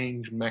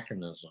change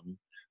mechanism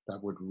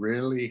that would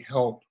really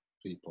help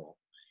people,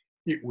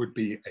 it would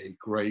be a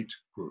great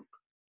group.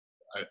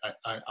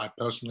 I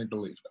personally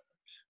believe that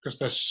because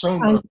there's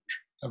so I, much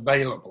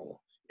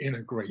available in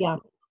a great yeah,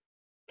 group.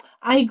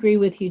 I agree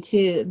with you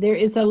too. There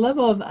is a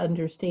level of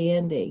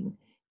understanding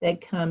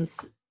that comes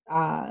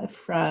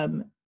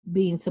from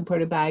being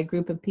supported by a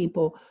group of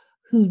people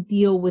who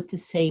deal with the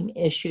same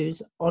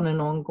issues on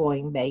an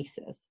ongoing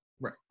basis.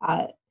 Right.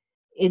 Uh,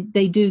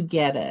 they do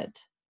get it.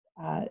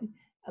 Uh,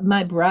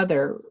 my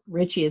brother,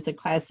 Richie, is a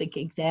classic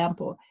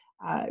example.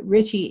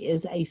 Richie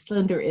is a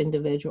slender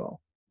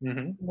individual,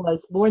 Mm-hmm.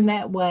 was born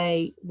that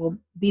way, will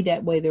be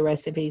that way the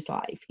rest of his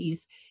life.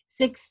 He's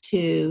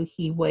 6'2",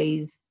 he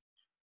weighs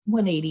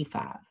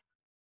 185.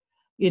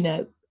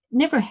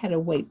 Never had a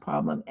weight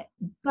problem,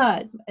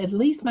 but at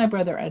least my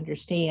brother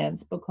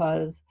understands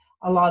because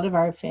a lot of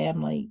our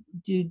family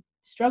do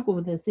struggle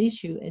with this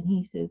issue. And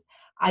he says,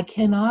 I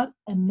cannot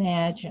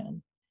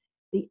imagine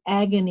the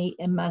agony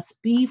it must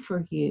be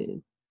for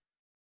you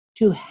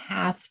to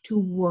have to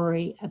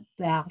worry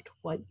about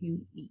what you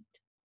eat.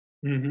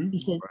 Mm-hmm. He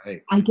said,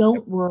 Right. I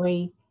don't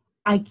worry.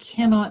 I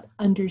cannot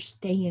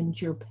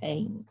understand your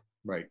pain.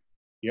 Right.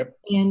 Yep.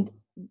 And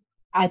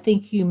I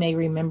think you may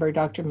remember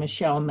Dr.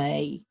 Michelle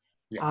May.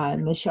 Yeah.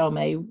 Michelle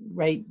May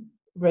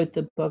wrote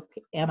the book,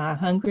 Am I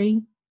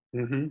Hungry?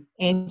 Mm-hmm.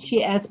 And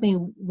she asked me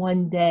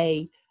one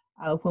day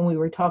when we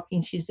were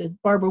talking, she said,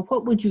 Barbara,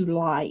 what would you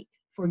like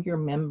for your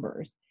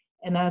members?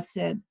 And I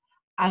said,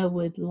 I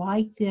would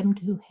like them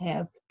to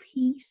have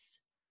peace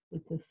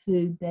with the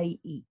food they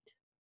eat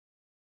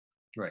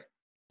Right.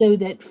 so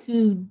that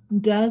food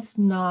does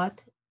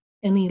not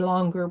any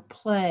longer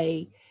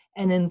play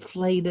an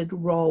inflated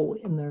role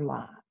in their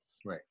lives,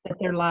 Right. that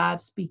their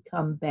lives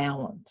become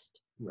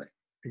balanced. Right.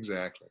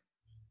 Exactly.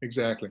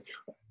 Exactly.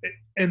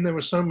 And there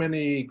were so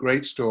many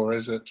great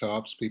stories at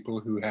Tops, people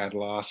who had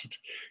lost,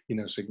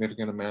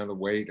 significant amount of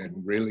weight and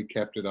really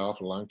kept it off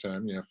a long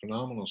time,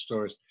 phenomenal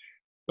stories.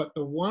 But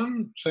the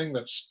one thing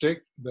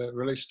that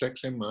really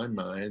sticks in my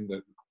mind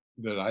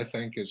that I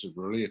think is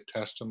really a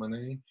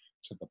testimony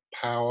to the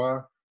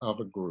power of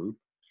a group,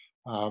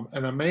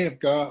 and I may have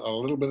got a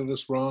little bit of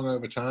this wrong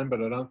over time,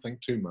 but I don't think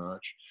too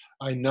much.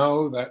 I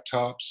know that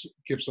TOPS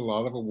gives a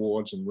lot of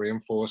awards and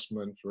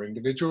reinforcement for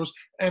individuals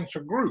and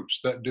for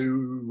groups that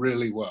do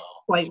really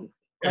well. Quite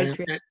And,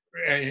 true.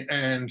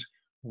 and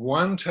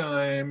one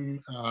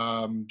time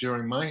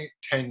during my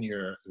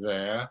tenure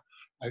there,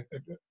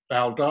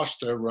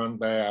 Valdosta, run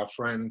by our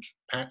friend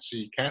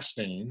Patsy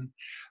Castine,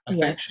 I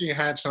think Yes, she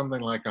had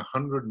something like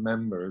 100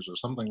 members or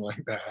something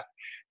like that.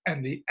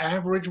 And the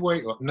average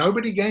weight loss,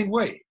 nobody gained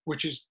weight,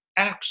 which is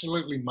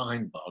absolutely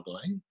mind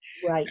boggling.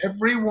 right,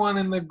 Everyone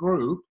in the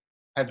group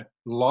had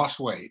lost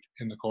weight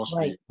in the course of the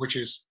right. year, which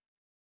is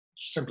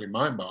simply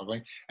mind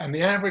boggling. And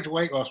the average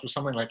weight loss was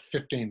something like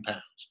 15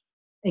 pounds,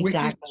 which is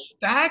Exactly.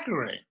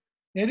 staggering.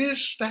 It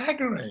is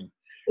staggering.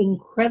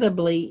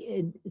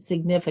 Incredibly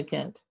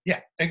significant. Yeah,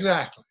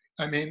 exactly.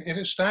 I mean, it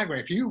is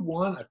staggering. If you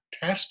want a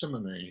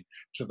testimony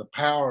to the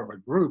power of a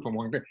group and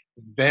one,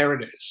 there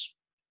it is.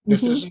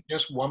 This Hmm. isn't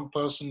just one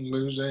person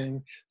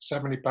losing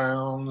 70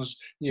 pounds,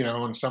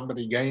 and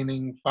somebody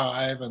gaining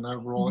 5 and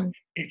overall. Hmm.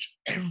 It's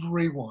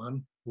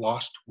everyone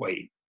lost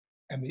weight.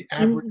 And the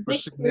average And was Victory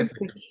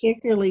significant.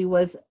 particularly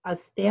was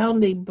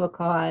astounding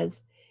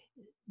because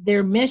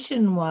their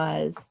mission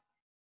was,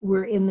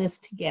 we're in this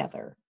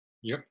together.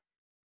 Yep.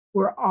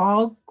 We're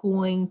all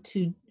going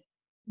to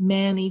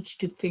manage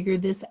to figure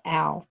this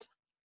out.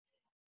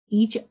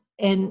 Each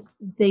and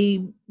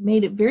they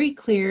made it very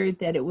clear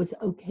that it was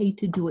okay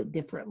to do it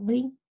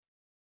differently.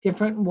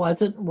 Different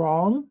wasn't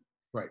wrong.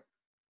 Right.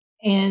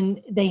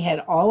 And they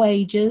had all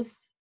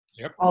ages,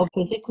 Yep. all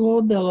physical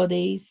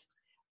abilities.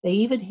 They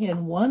even had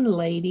one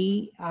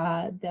lady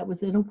that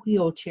was in a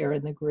wheelchair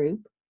in the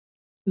group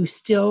who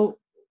still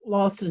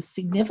lost a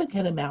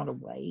significant amount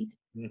of weight.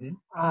 Hmm.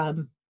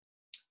 Um,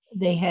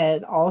 they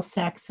had all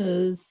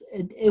sexes.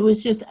 It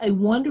was just a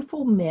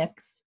wonderful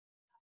mix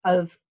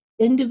of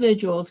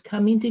individuals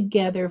coming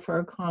together for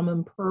a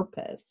common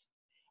purpose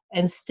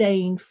and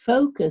staying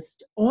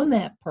focused on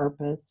that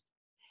purpose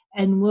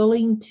and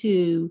willing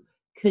to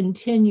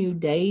continue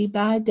day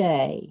by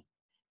day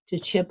to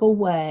chip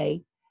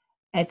away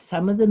at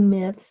some of the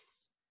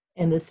myths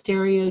and the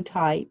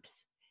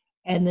stereotypes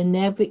and the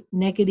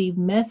negative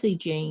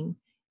messaging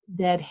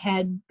that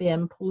had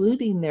been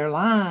polluting their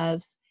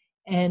lives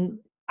and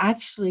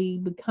actually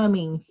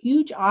becoming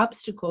huge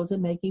obstacles in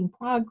making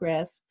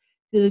progress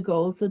to the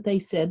goals that they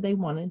said they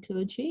wanted to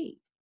achieve.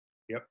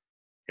 Yep.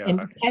 Yeah.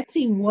 And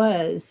Patsy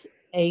was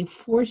a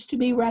force to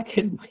be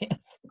reckoned with.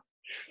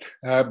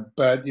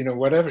 But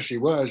whatever she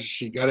was,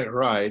 she got it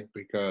right,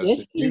 because Yes,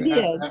 if she you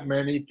have did. that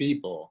many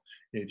people,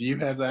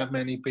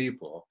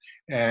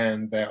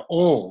 and they're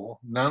all,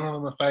 none of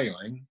them are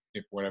failing,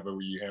 if however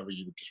you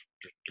would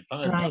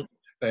define that, Right.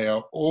 they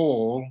are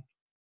all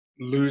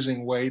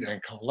losing weight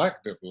and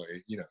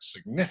collectively,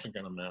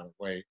 significant amount of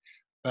weight.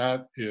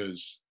 That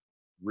is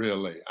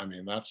really, I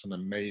mean, that's an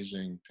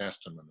amazing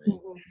testimony,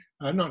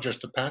 Mhm. not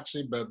just to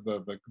Patsy, but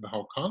the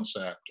whole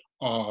concept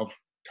of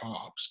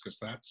TOPS, because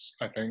that's,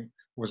 I think,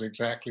 was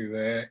exactly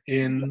there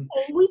in. And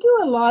we do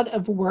a lot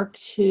of work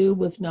too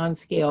with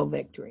non-scale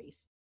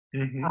victories.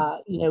 Hmm.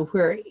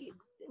 Where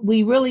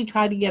we really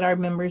try to get our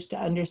members to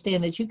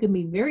understand that you can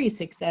be very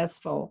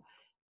successful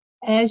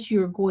as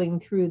you're going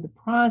through the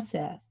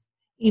process,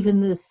 even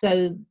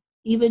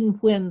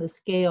when the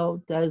scale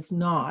does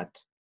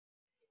not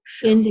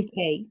Show.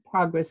 indicate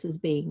progress is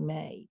being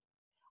made.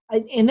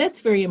 And that's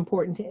very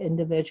important to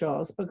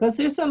individuals because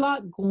there's a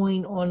lot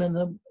going on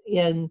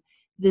in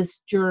this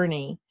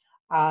journey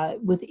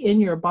within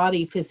your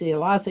body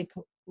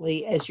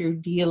physiologically as you're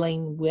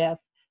dealing with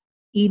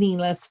eating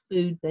less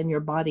food than your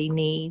body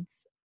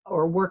needs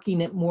or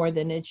working it more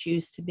than it's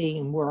used to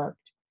being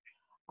worked.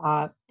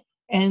 Uh,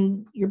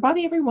 and your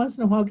body every once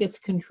in a while gets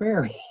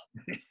contrary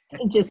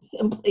and just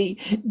simply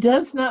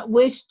does not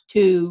wish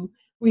to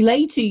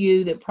relate to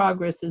you that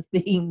progress is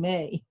being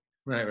made.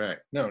 Right, right.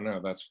 No, no,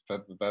 that's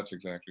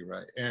exactly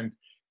right. And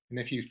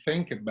if you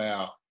think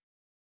about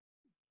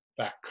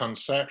that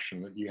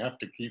conception that you have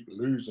to keep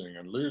losing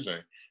and losing,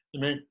 I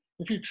mean,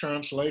 if you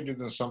translate it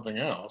into something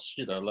else,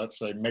 let's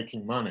say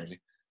making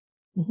money,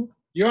 Mhm.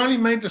 you only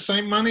made the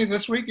same money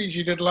this week as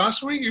you did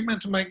last week. You're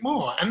meant to make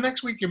more, and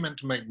next week you're meant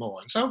to make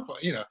more, and so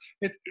forth. It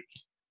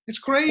it's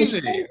At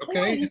crazy. some Okay,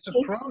 point, it's a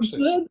it's process.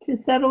 good to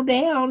settle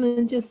down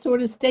and just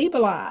sort of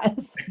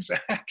stabilize.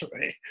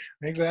 Exactly,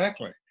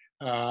 exactly.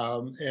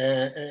 And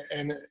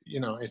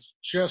it's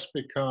just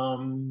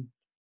become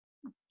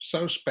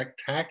so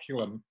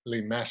spectacularly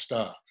messed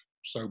up,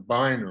 so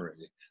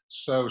binary,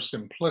 so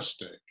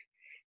simplistic,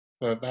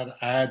 that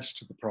adds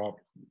to the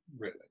problem.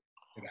 Really,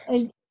 it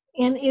adds. And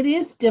and it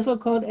is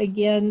difficult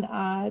again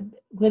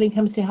when it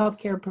comes to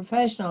healthcare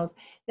professionals.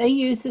 They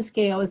use the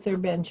scale as their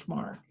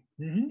benchmark.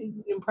 Hmm.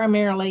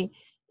 Primarily,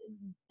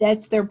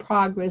 that's their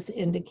progress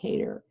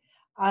indicator.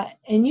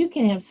 And you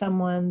can have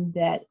someone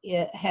that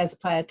it has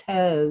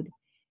plateaued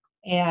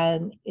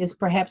and is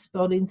perhaps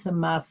building some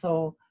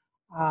muscle,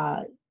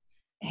 uh,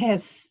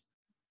 has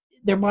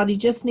their body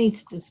just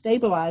needs to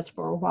stabilize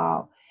for a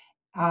while.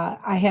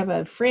 I have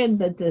a friend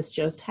that this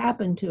just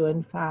happened to,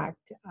 in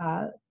fact,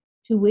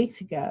 2 weeks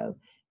ago.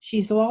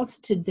 She's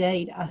lost to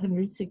date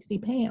 160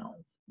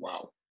 pounds.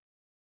 Wow.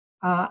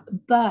 Uh,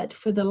 but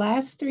for the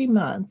last 3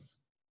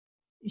 months,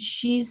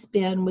 she's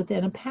been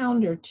within a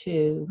pound or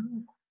two,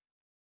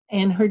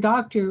 and her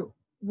doctor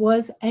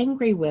was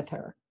angry with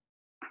her.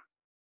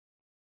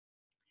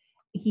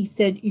 He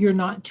said, "You're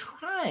not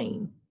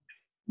trying."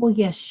 Well,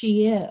 yes,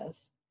 she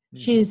is. Hmm.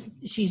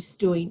 She's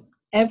doing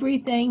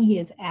everything he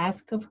has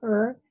asked of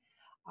her.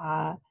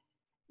 Uh,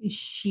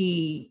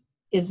 she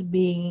is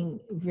being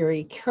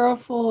very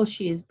careful.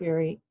 She is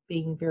being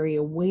very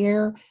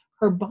aware.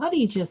 Her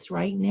body just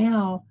right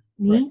now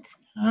Right, needs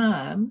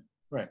time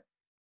right.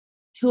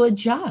 to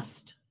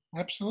adjust.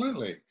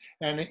 Absolutely.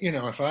 And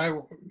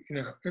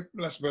if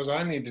let's suppose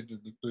I needed to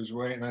lose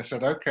weight, and I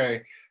said,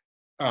 okay,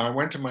 I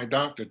went to my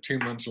doctor 2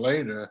 months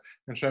later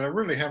and said, I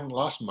really haven't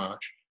lost much,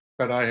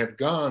 but I have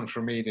gone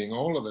from eating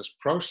all of this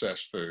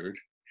processed food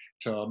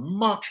to a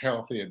much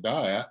healthier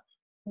diet.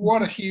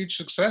 what a huge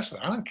success.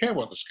 I don't care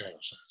what the scale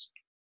says.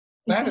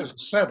 That is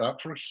Exactly. set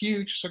up for a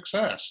huge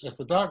success. If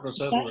the doctor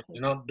says, well, Exactly.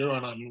 you're not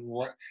doing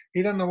what,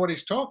 he doesn't know what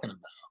he's talking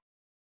about.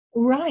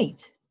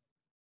 Right.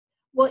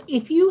 Well,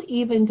 if you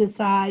even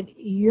decide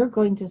you're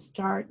going to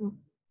start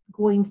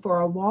going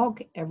for a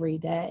walk every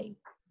day,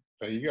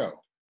 There you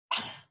go.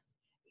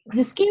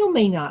 the scale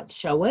may not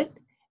show it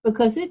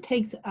because it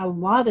takes a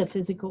lot of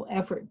physical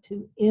effort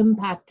to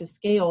impact the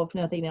scale if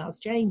nothing else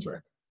Right.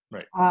 changes.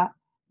 Right. Uh,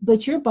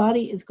 but your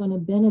body is going to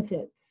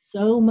benefit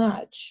so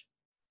much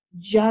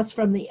just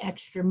from the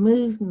extra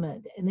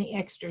movement and the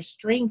extra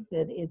strength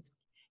that it's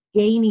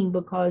gaining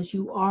because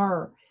you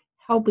are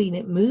helping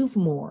it move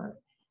more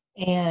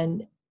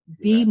and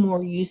be Exactly.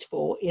 more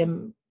useful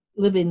in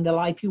living the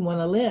life you want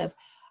to live.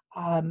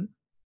 Um,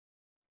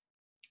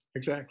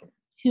 Exactly.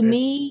 to It,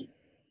 me,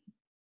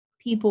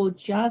 people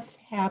just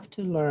have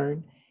to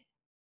learn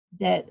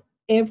that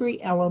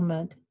every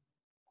element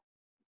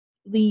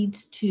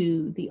leads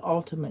to the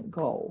ultimate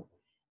goal,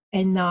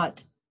 and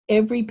not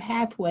every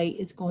pathway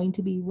is going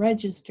to be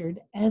registered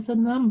as a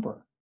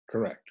number.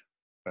 correct.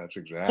 That's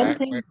Some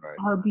exactly things right.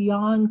 are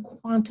beyond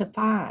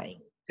quantifying,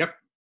 Yep.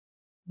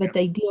 but Yep.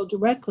 they deal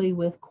directly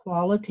with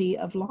quality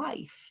of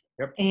life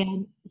Yep.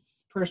 and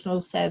personal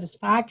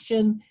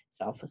satisfaction,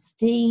 self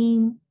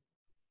esteem,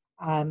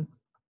 um,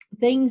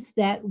 things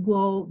that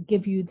will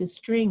give you the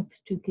strength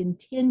to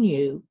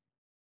continue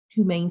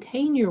to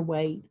maintain your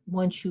weight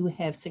once you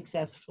have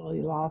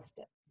successfully lost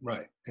it.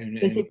 Right.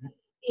 Because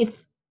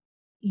if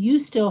you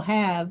still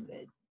have,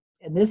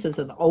 and this is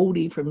an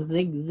oldie from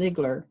Zig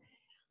Ziglar,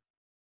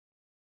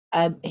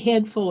 a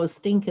head full of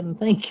stinking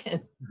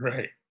thinking,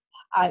 right.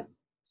 uh,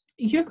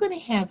 you're going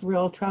to have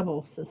real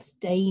trouble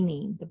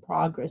sustaining the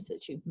progress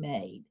that you've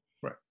made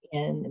Right.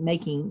 and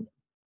making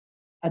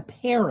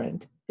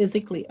apparent,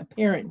 physically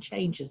apparent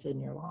changes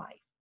in your life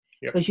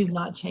Yep. because you've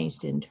not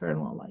changed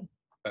internally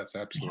That's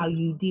how absolutely.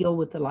 you deal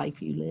with the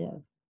life you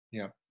live.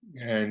 Yeah.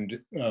 And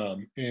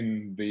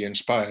in the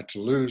Inspired to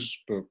Lose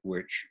book,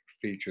 which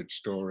featured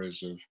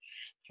stories of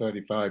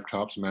 35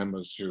 TOPS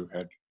members who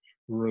had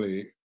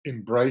really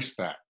embraced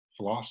that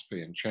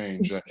philosophy and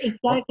change. What?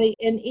 Exactly.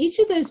 And each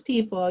of those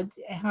people,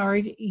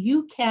 Howard,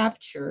 you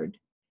captured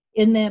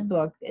in that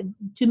book. And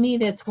to me,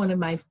 that's one of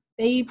my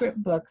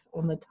favorite books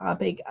on the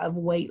topic of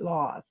weight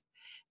loss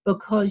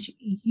because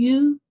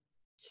you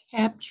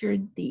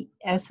captured the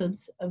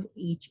essence of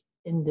each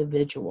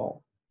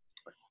individual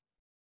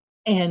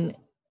and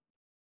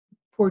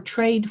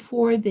portrayed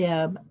for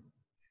them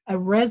a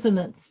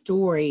resonant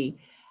story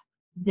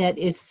that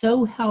is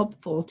so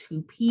helpful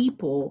to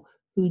people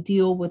who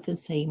deal with the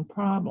same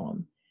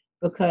problem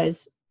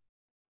because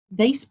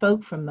they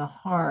spoke from the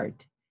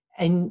heart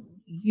and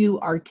you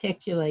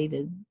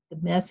articulated the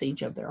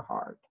message of their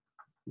heart.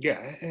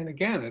 Yeah, and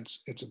again,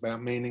 it's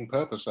about meaning,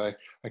 purpose. I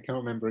can't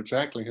remember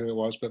exactly who it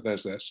was, but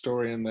there's that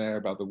story in there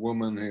about the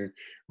woman who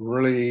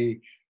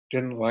really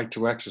didn't like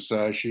to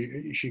exercise.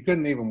 She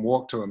couldn't even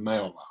walk to a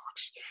mailbox.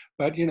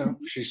 But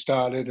she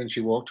started and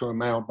she walked to a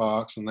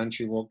mailbox, and then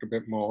she walked a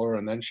bit more,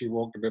 and then she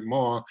walked a bit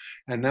more.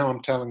 And now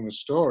I'm telling the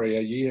story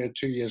a year,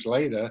 2 years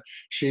later,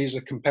 she's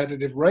a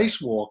competitive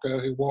race walker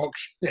who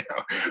walks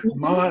Mhm.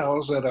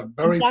 miles at a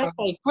very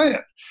Exactly. fast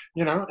clip.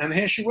 And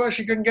here she was,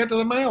 she couldn't get to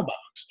the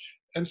mailbox.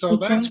 And so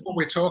that's what Exactly.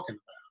 we're talking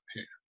about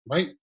here,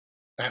 right?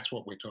 That's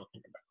what we're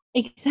talking about.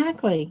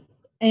 Exactly.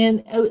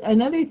 And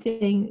another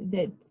thing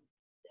that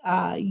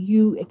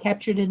you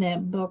captured in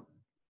that book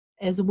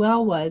as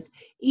well was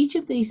each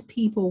of these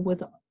people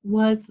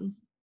was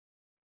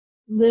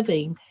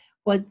living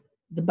what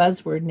the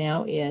buzzword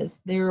now is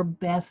their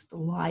best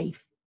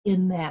life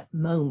in that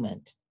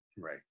moment.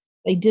 Right,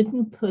 They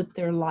didn't put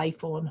their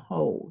life on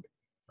hold.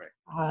 right,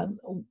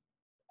 Um,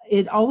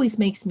 it always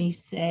makes me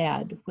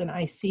sad when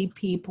I see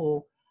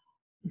people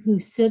who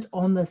sit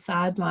on the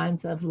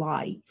sidelines of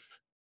life,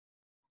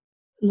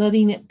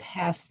 letting it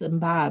pass them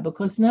by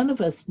because none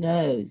of us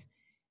knows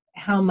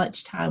how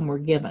much time we're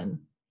given.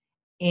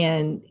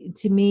 And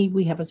to me,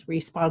 we have a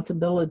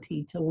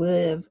responsibility to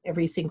live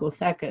every single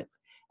second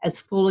as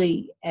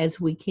fully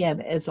as we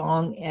can, as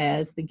long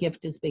as the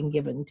gift has been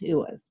given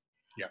to us.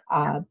 yeah,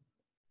 Uh,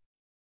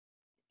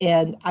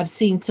 and I've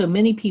seen so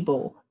many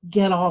people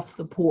get off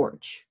the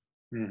porch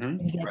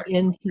and get right,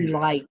 into exactly.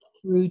 light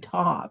through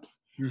tops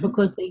Hmm.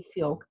 because they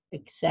feel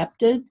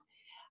accepted,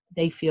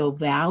 they feel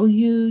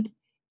valued,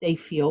 they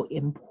feel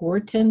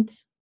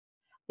important,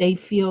 they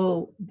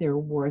feel they're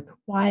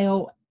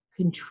worthwhile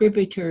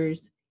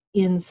contributors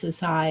in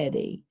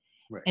society.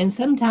 Right, And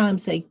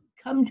sometimes they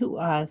come to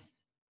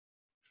us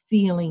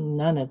feeling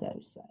none of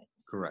those things.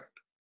 correct.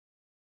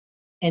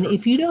 And Correct.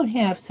 if you don't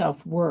have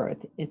self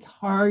worth, it's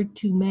hard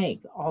to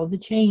make all the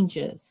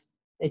changes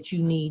that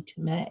you need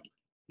to make.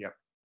 Yep,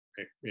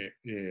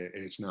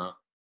 it's not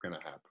going to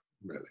happen,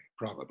 really,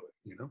 probably.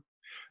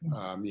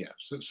 Yeah,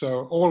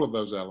 so all of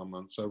those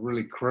elements are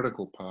really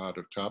critical part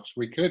of TOPS.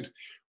 We could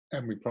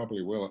and we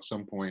probably will at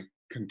some point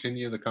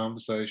continue the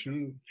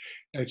conversation.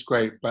 It's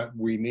great, but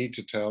we need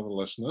to tell the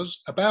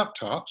listeners about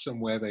TOPS and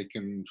where they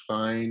can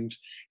find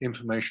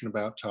information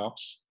about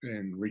TOPS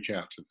and reach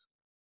out to them.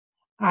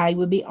 I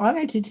would be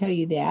honored to tell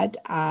you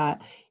that.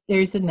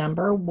 There's a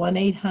number,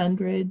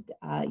 1-800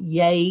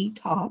 YAY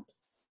TOPS.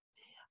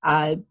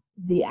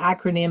 The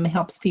acronym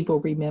helps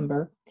people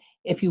remember.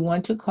 If you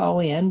want to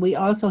call in, we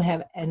also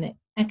have an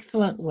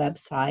excellent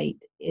website.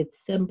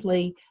 It's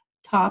simply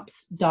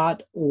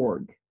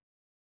tops.org.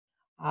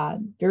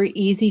 Very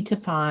easy to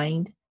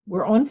find.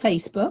 We're on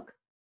Facebook.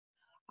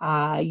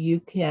 You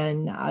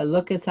can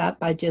look us up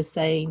by just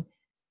saying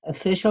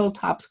Official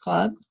TOPS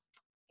Club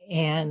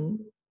and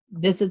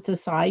visit the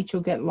site.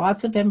 You'll get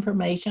lots of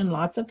information,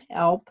 lots of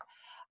help.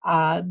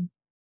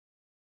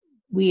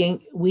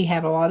 We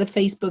have a lot of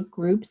Facebook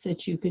groups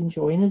that you can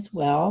join as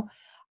well.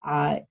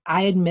 I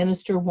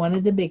administer one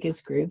of the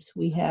biggest groups.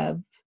 We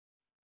have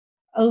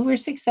over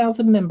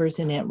 6,000 members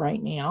in it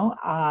right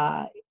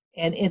now,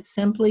 and it's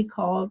simply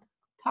called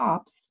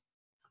TOPS.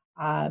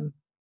 And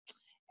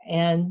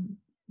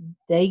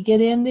they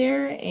get in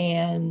there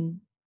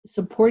and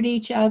support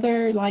each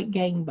other like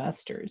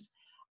gangbusters.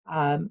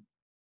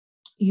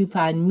 You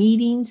find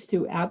meetings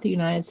throughout the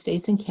United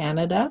States and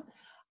Canada.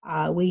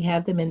 We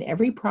have them in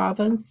every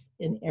province,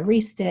 in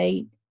every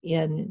state,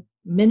 in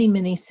many,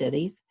 many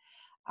cities.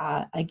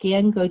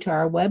 Again, go to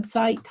our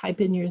website,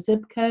 type in your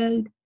zip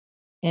code,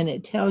 and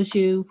it tells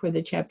you where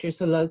the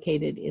chapters are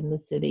located in the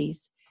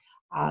cities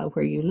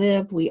where you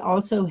live. We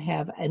also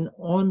have an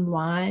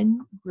online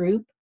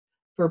group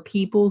for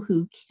people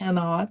who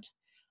cannot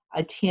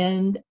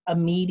attend a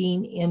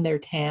meeting in their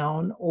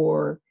town,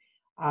 or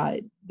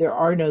there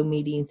are no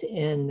meetings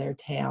in their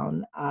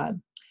town.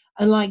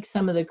 Unlike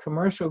some of the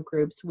commercial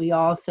groups, we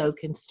also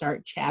can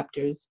start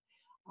chapters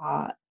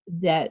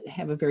that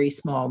have a very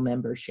small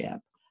membership.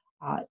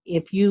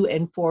 If you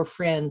and 4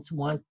 friends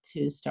want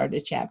to start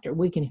a chapter,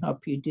 we can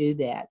help you do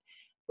that,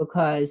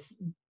 because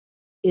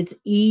it's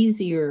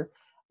easier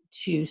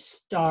to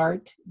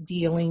start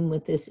dealing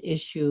with this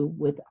issue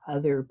with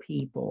other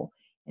people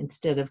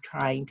instead of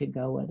trying to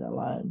go it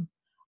alone.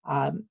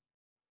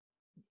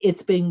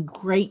 It's been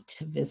great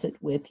to visit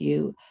with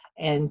you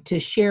and to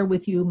share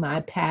with you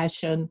my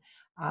passion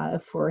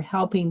for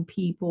helping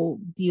people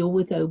deal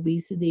with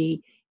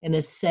obesity in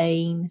a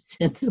sane,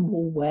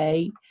 sensible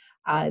way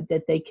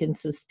that they can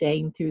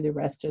sustain through the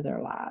rest of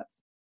their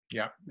lives.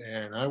 Yeah,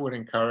 and I would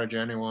encourage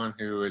anyone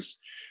who is,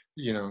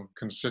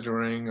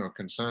 considering or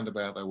concerned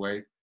about their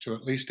weight to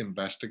at least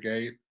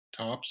investigate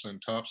TOPS and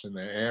TOPS in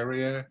their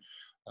area.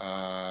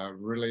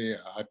 Really,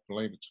 I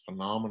believe it's a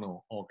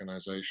phenomenal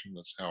organization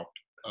that's helped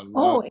a lot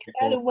Oh, of and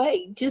by the people.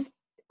 way, just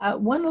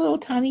one little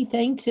tiny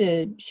thing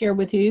to share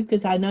with you,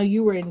 because I know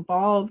you were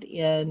involved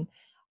in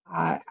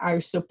our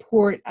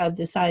support of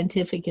the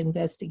scientific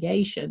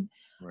investigation.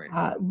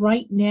 Right.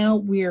 Right now,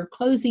 we're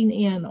closing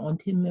in on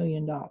 $10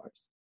 million of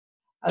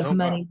Oh, wow.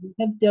 money we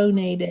have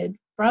donated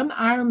from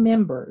our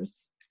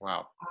members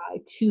Wow.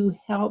 to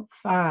help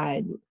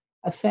find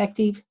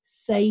effective,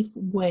 safe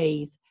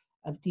ways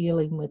of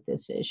dealing with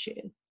this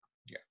issue.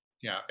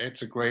 Yeah,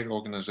 it's a great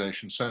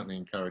organization. Certainly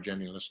encourage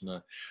any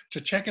listener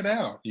to check it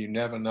out. You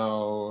never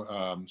know.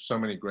 So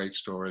many great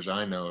stories.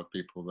 I know of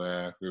people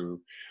there who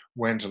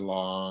went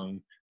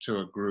along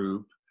to a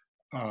group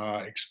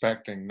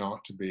expecting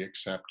not to be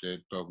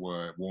accepted, but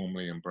were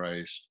warmly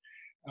embraced.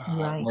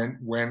 Right.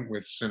 Went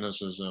with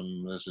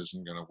cynicism, this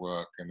isn't going to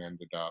work, and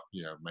ended up,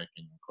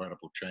 making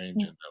incredible change in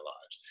their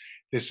lives.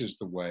 This is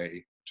the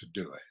way to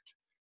do it.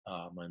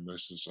 And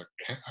this is a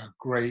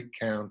great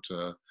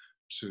counter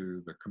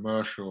to the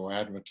commercial,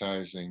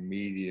 advertising,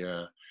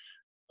 media,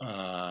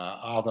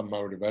 other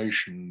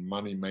motivation,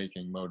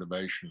 money-making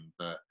motivation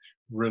that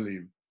really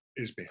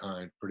is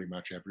behind pretty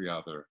much every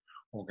other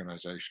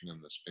organization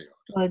in this field.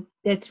 Well,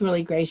 that's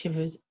really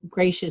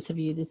gracious of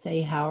you to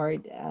say,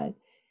 Howard.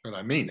 But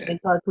I mean it.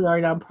 Because we are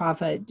a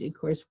nonprofit, of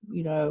course,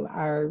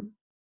 our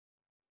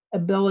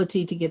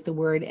ability to get the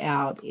word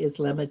out is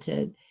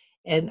limited.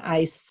 And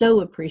I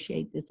so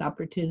appreciate this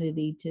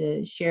opportunity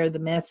to share the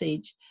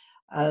message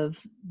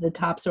of the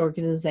TOPS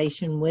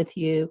organization with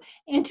you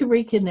and to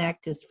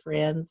reconnect as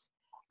friends.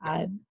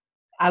 I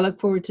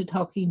look forward to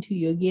talking to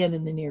you again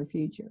in the near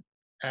future.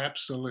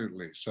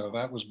 Absolutely. So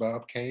that was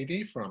Bob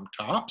Cady from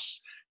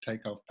TOPS.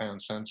 Take Off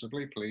Pound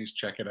Sensibly. Please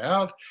check it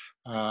out.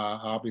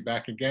 I'll be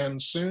back again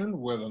soon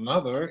with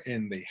another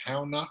in the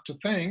How Not to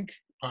Think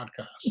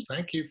podcast.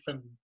 Thank you for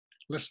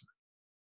listening.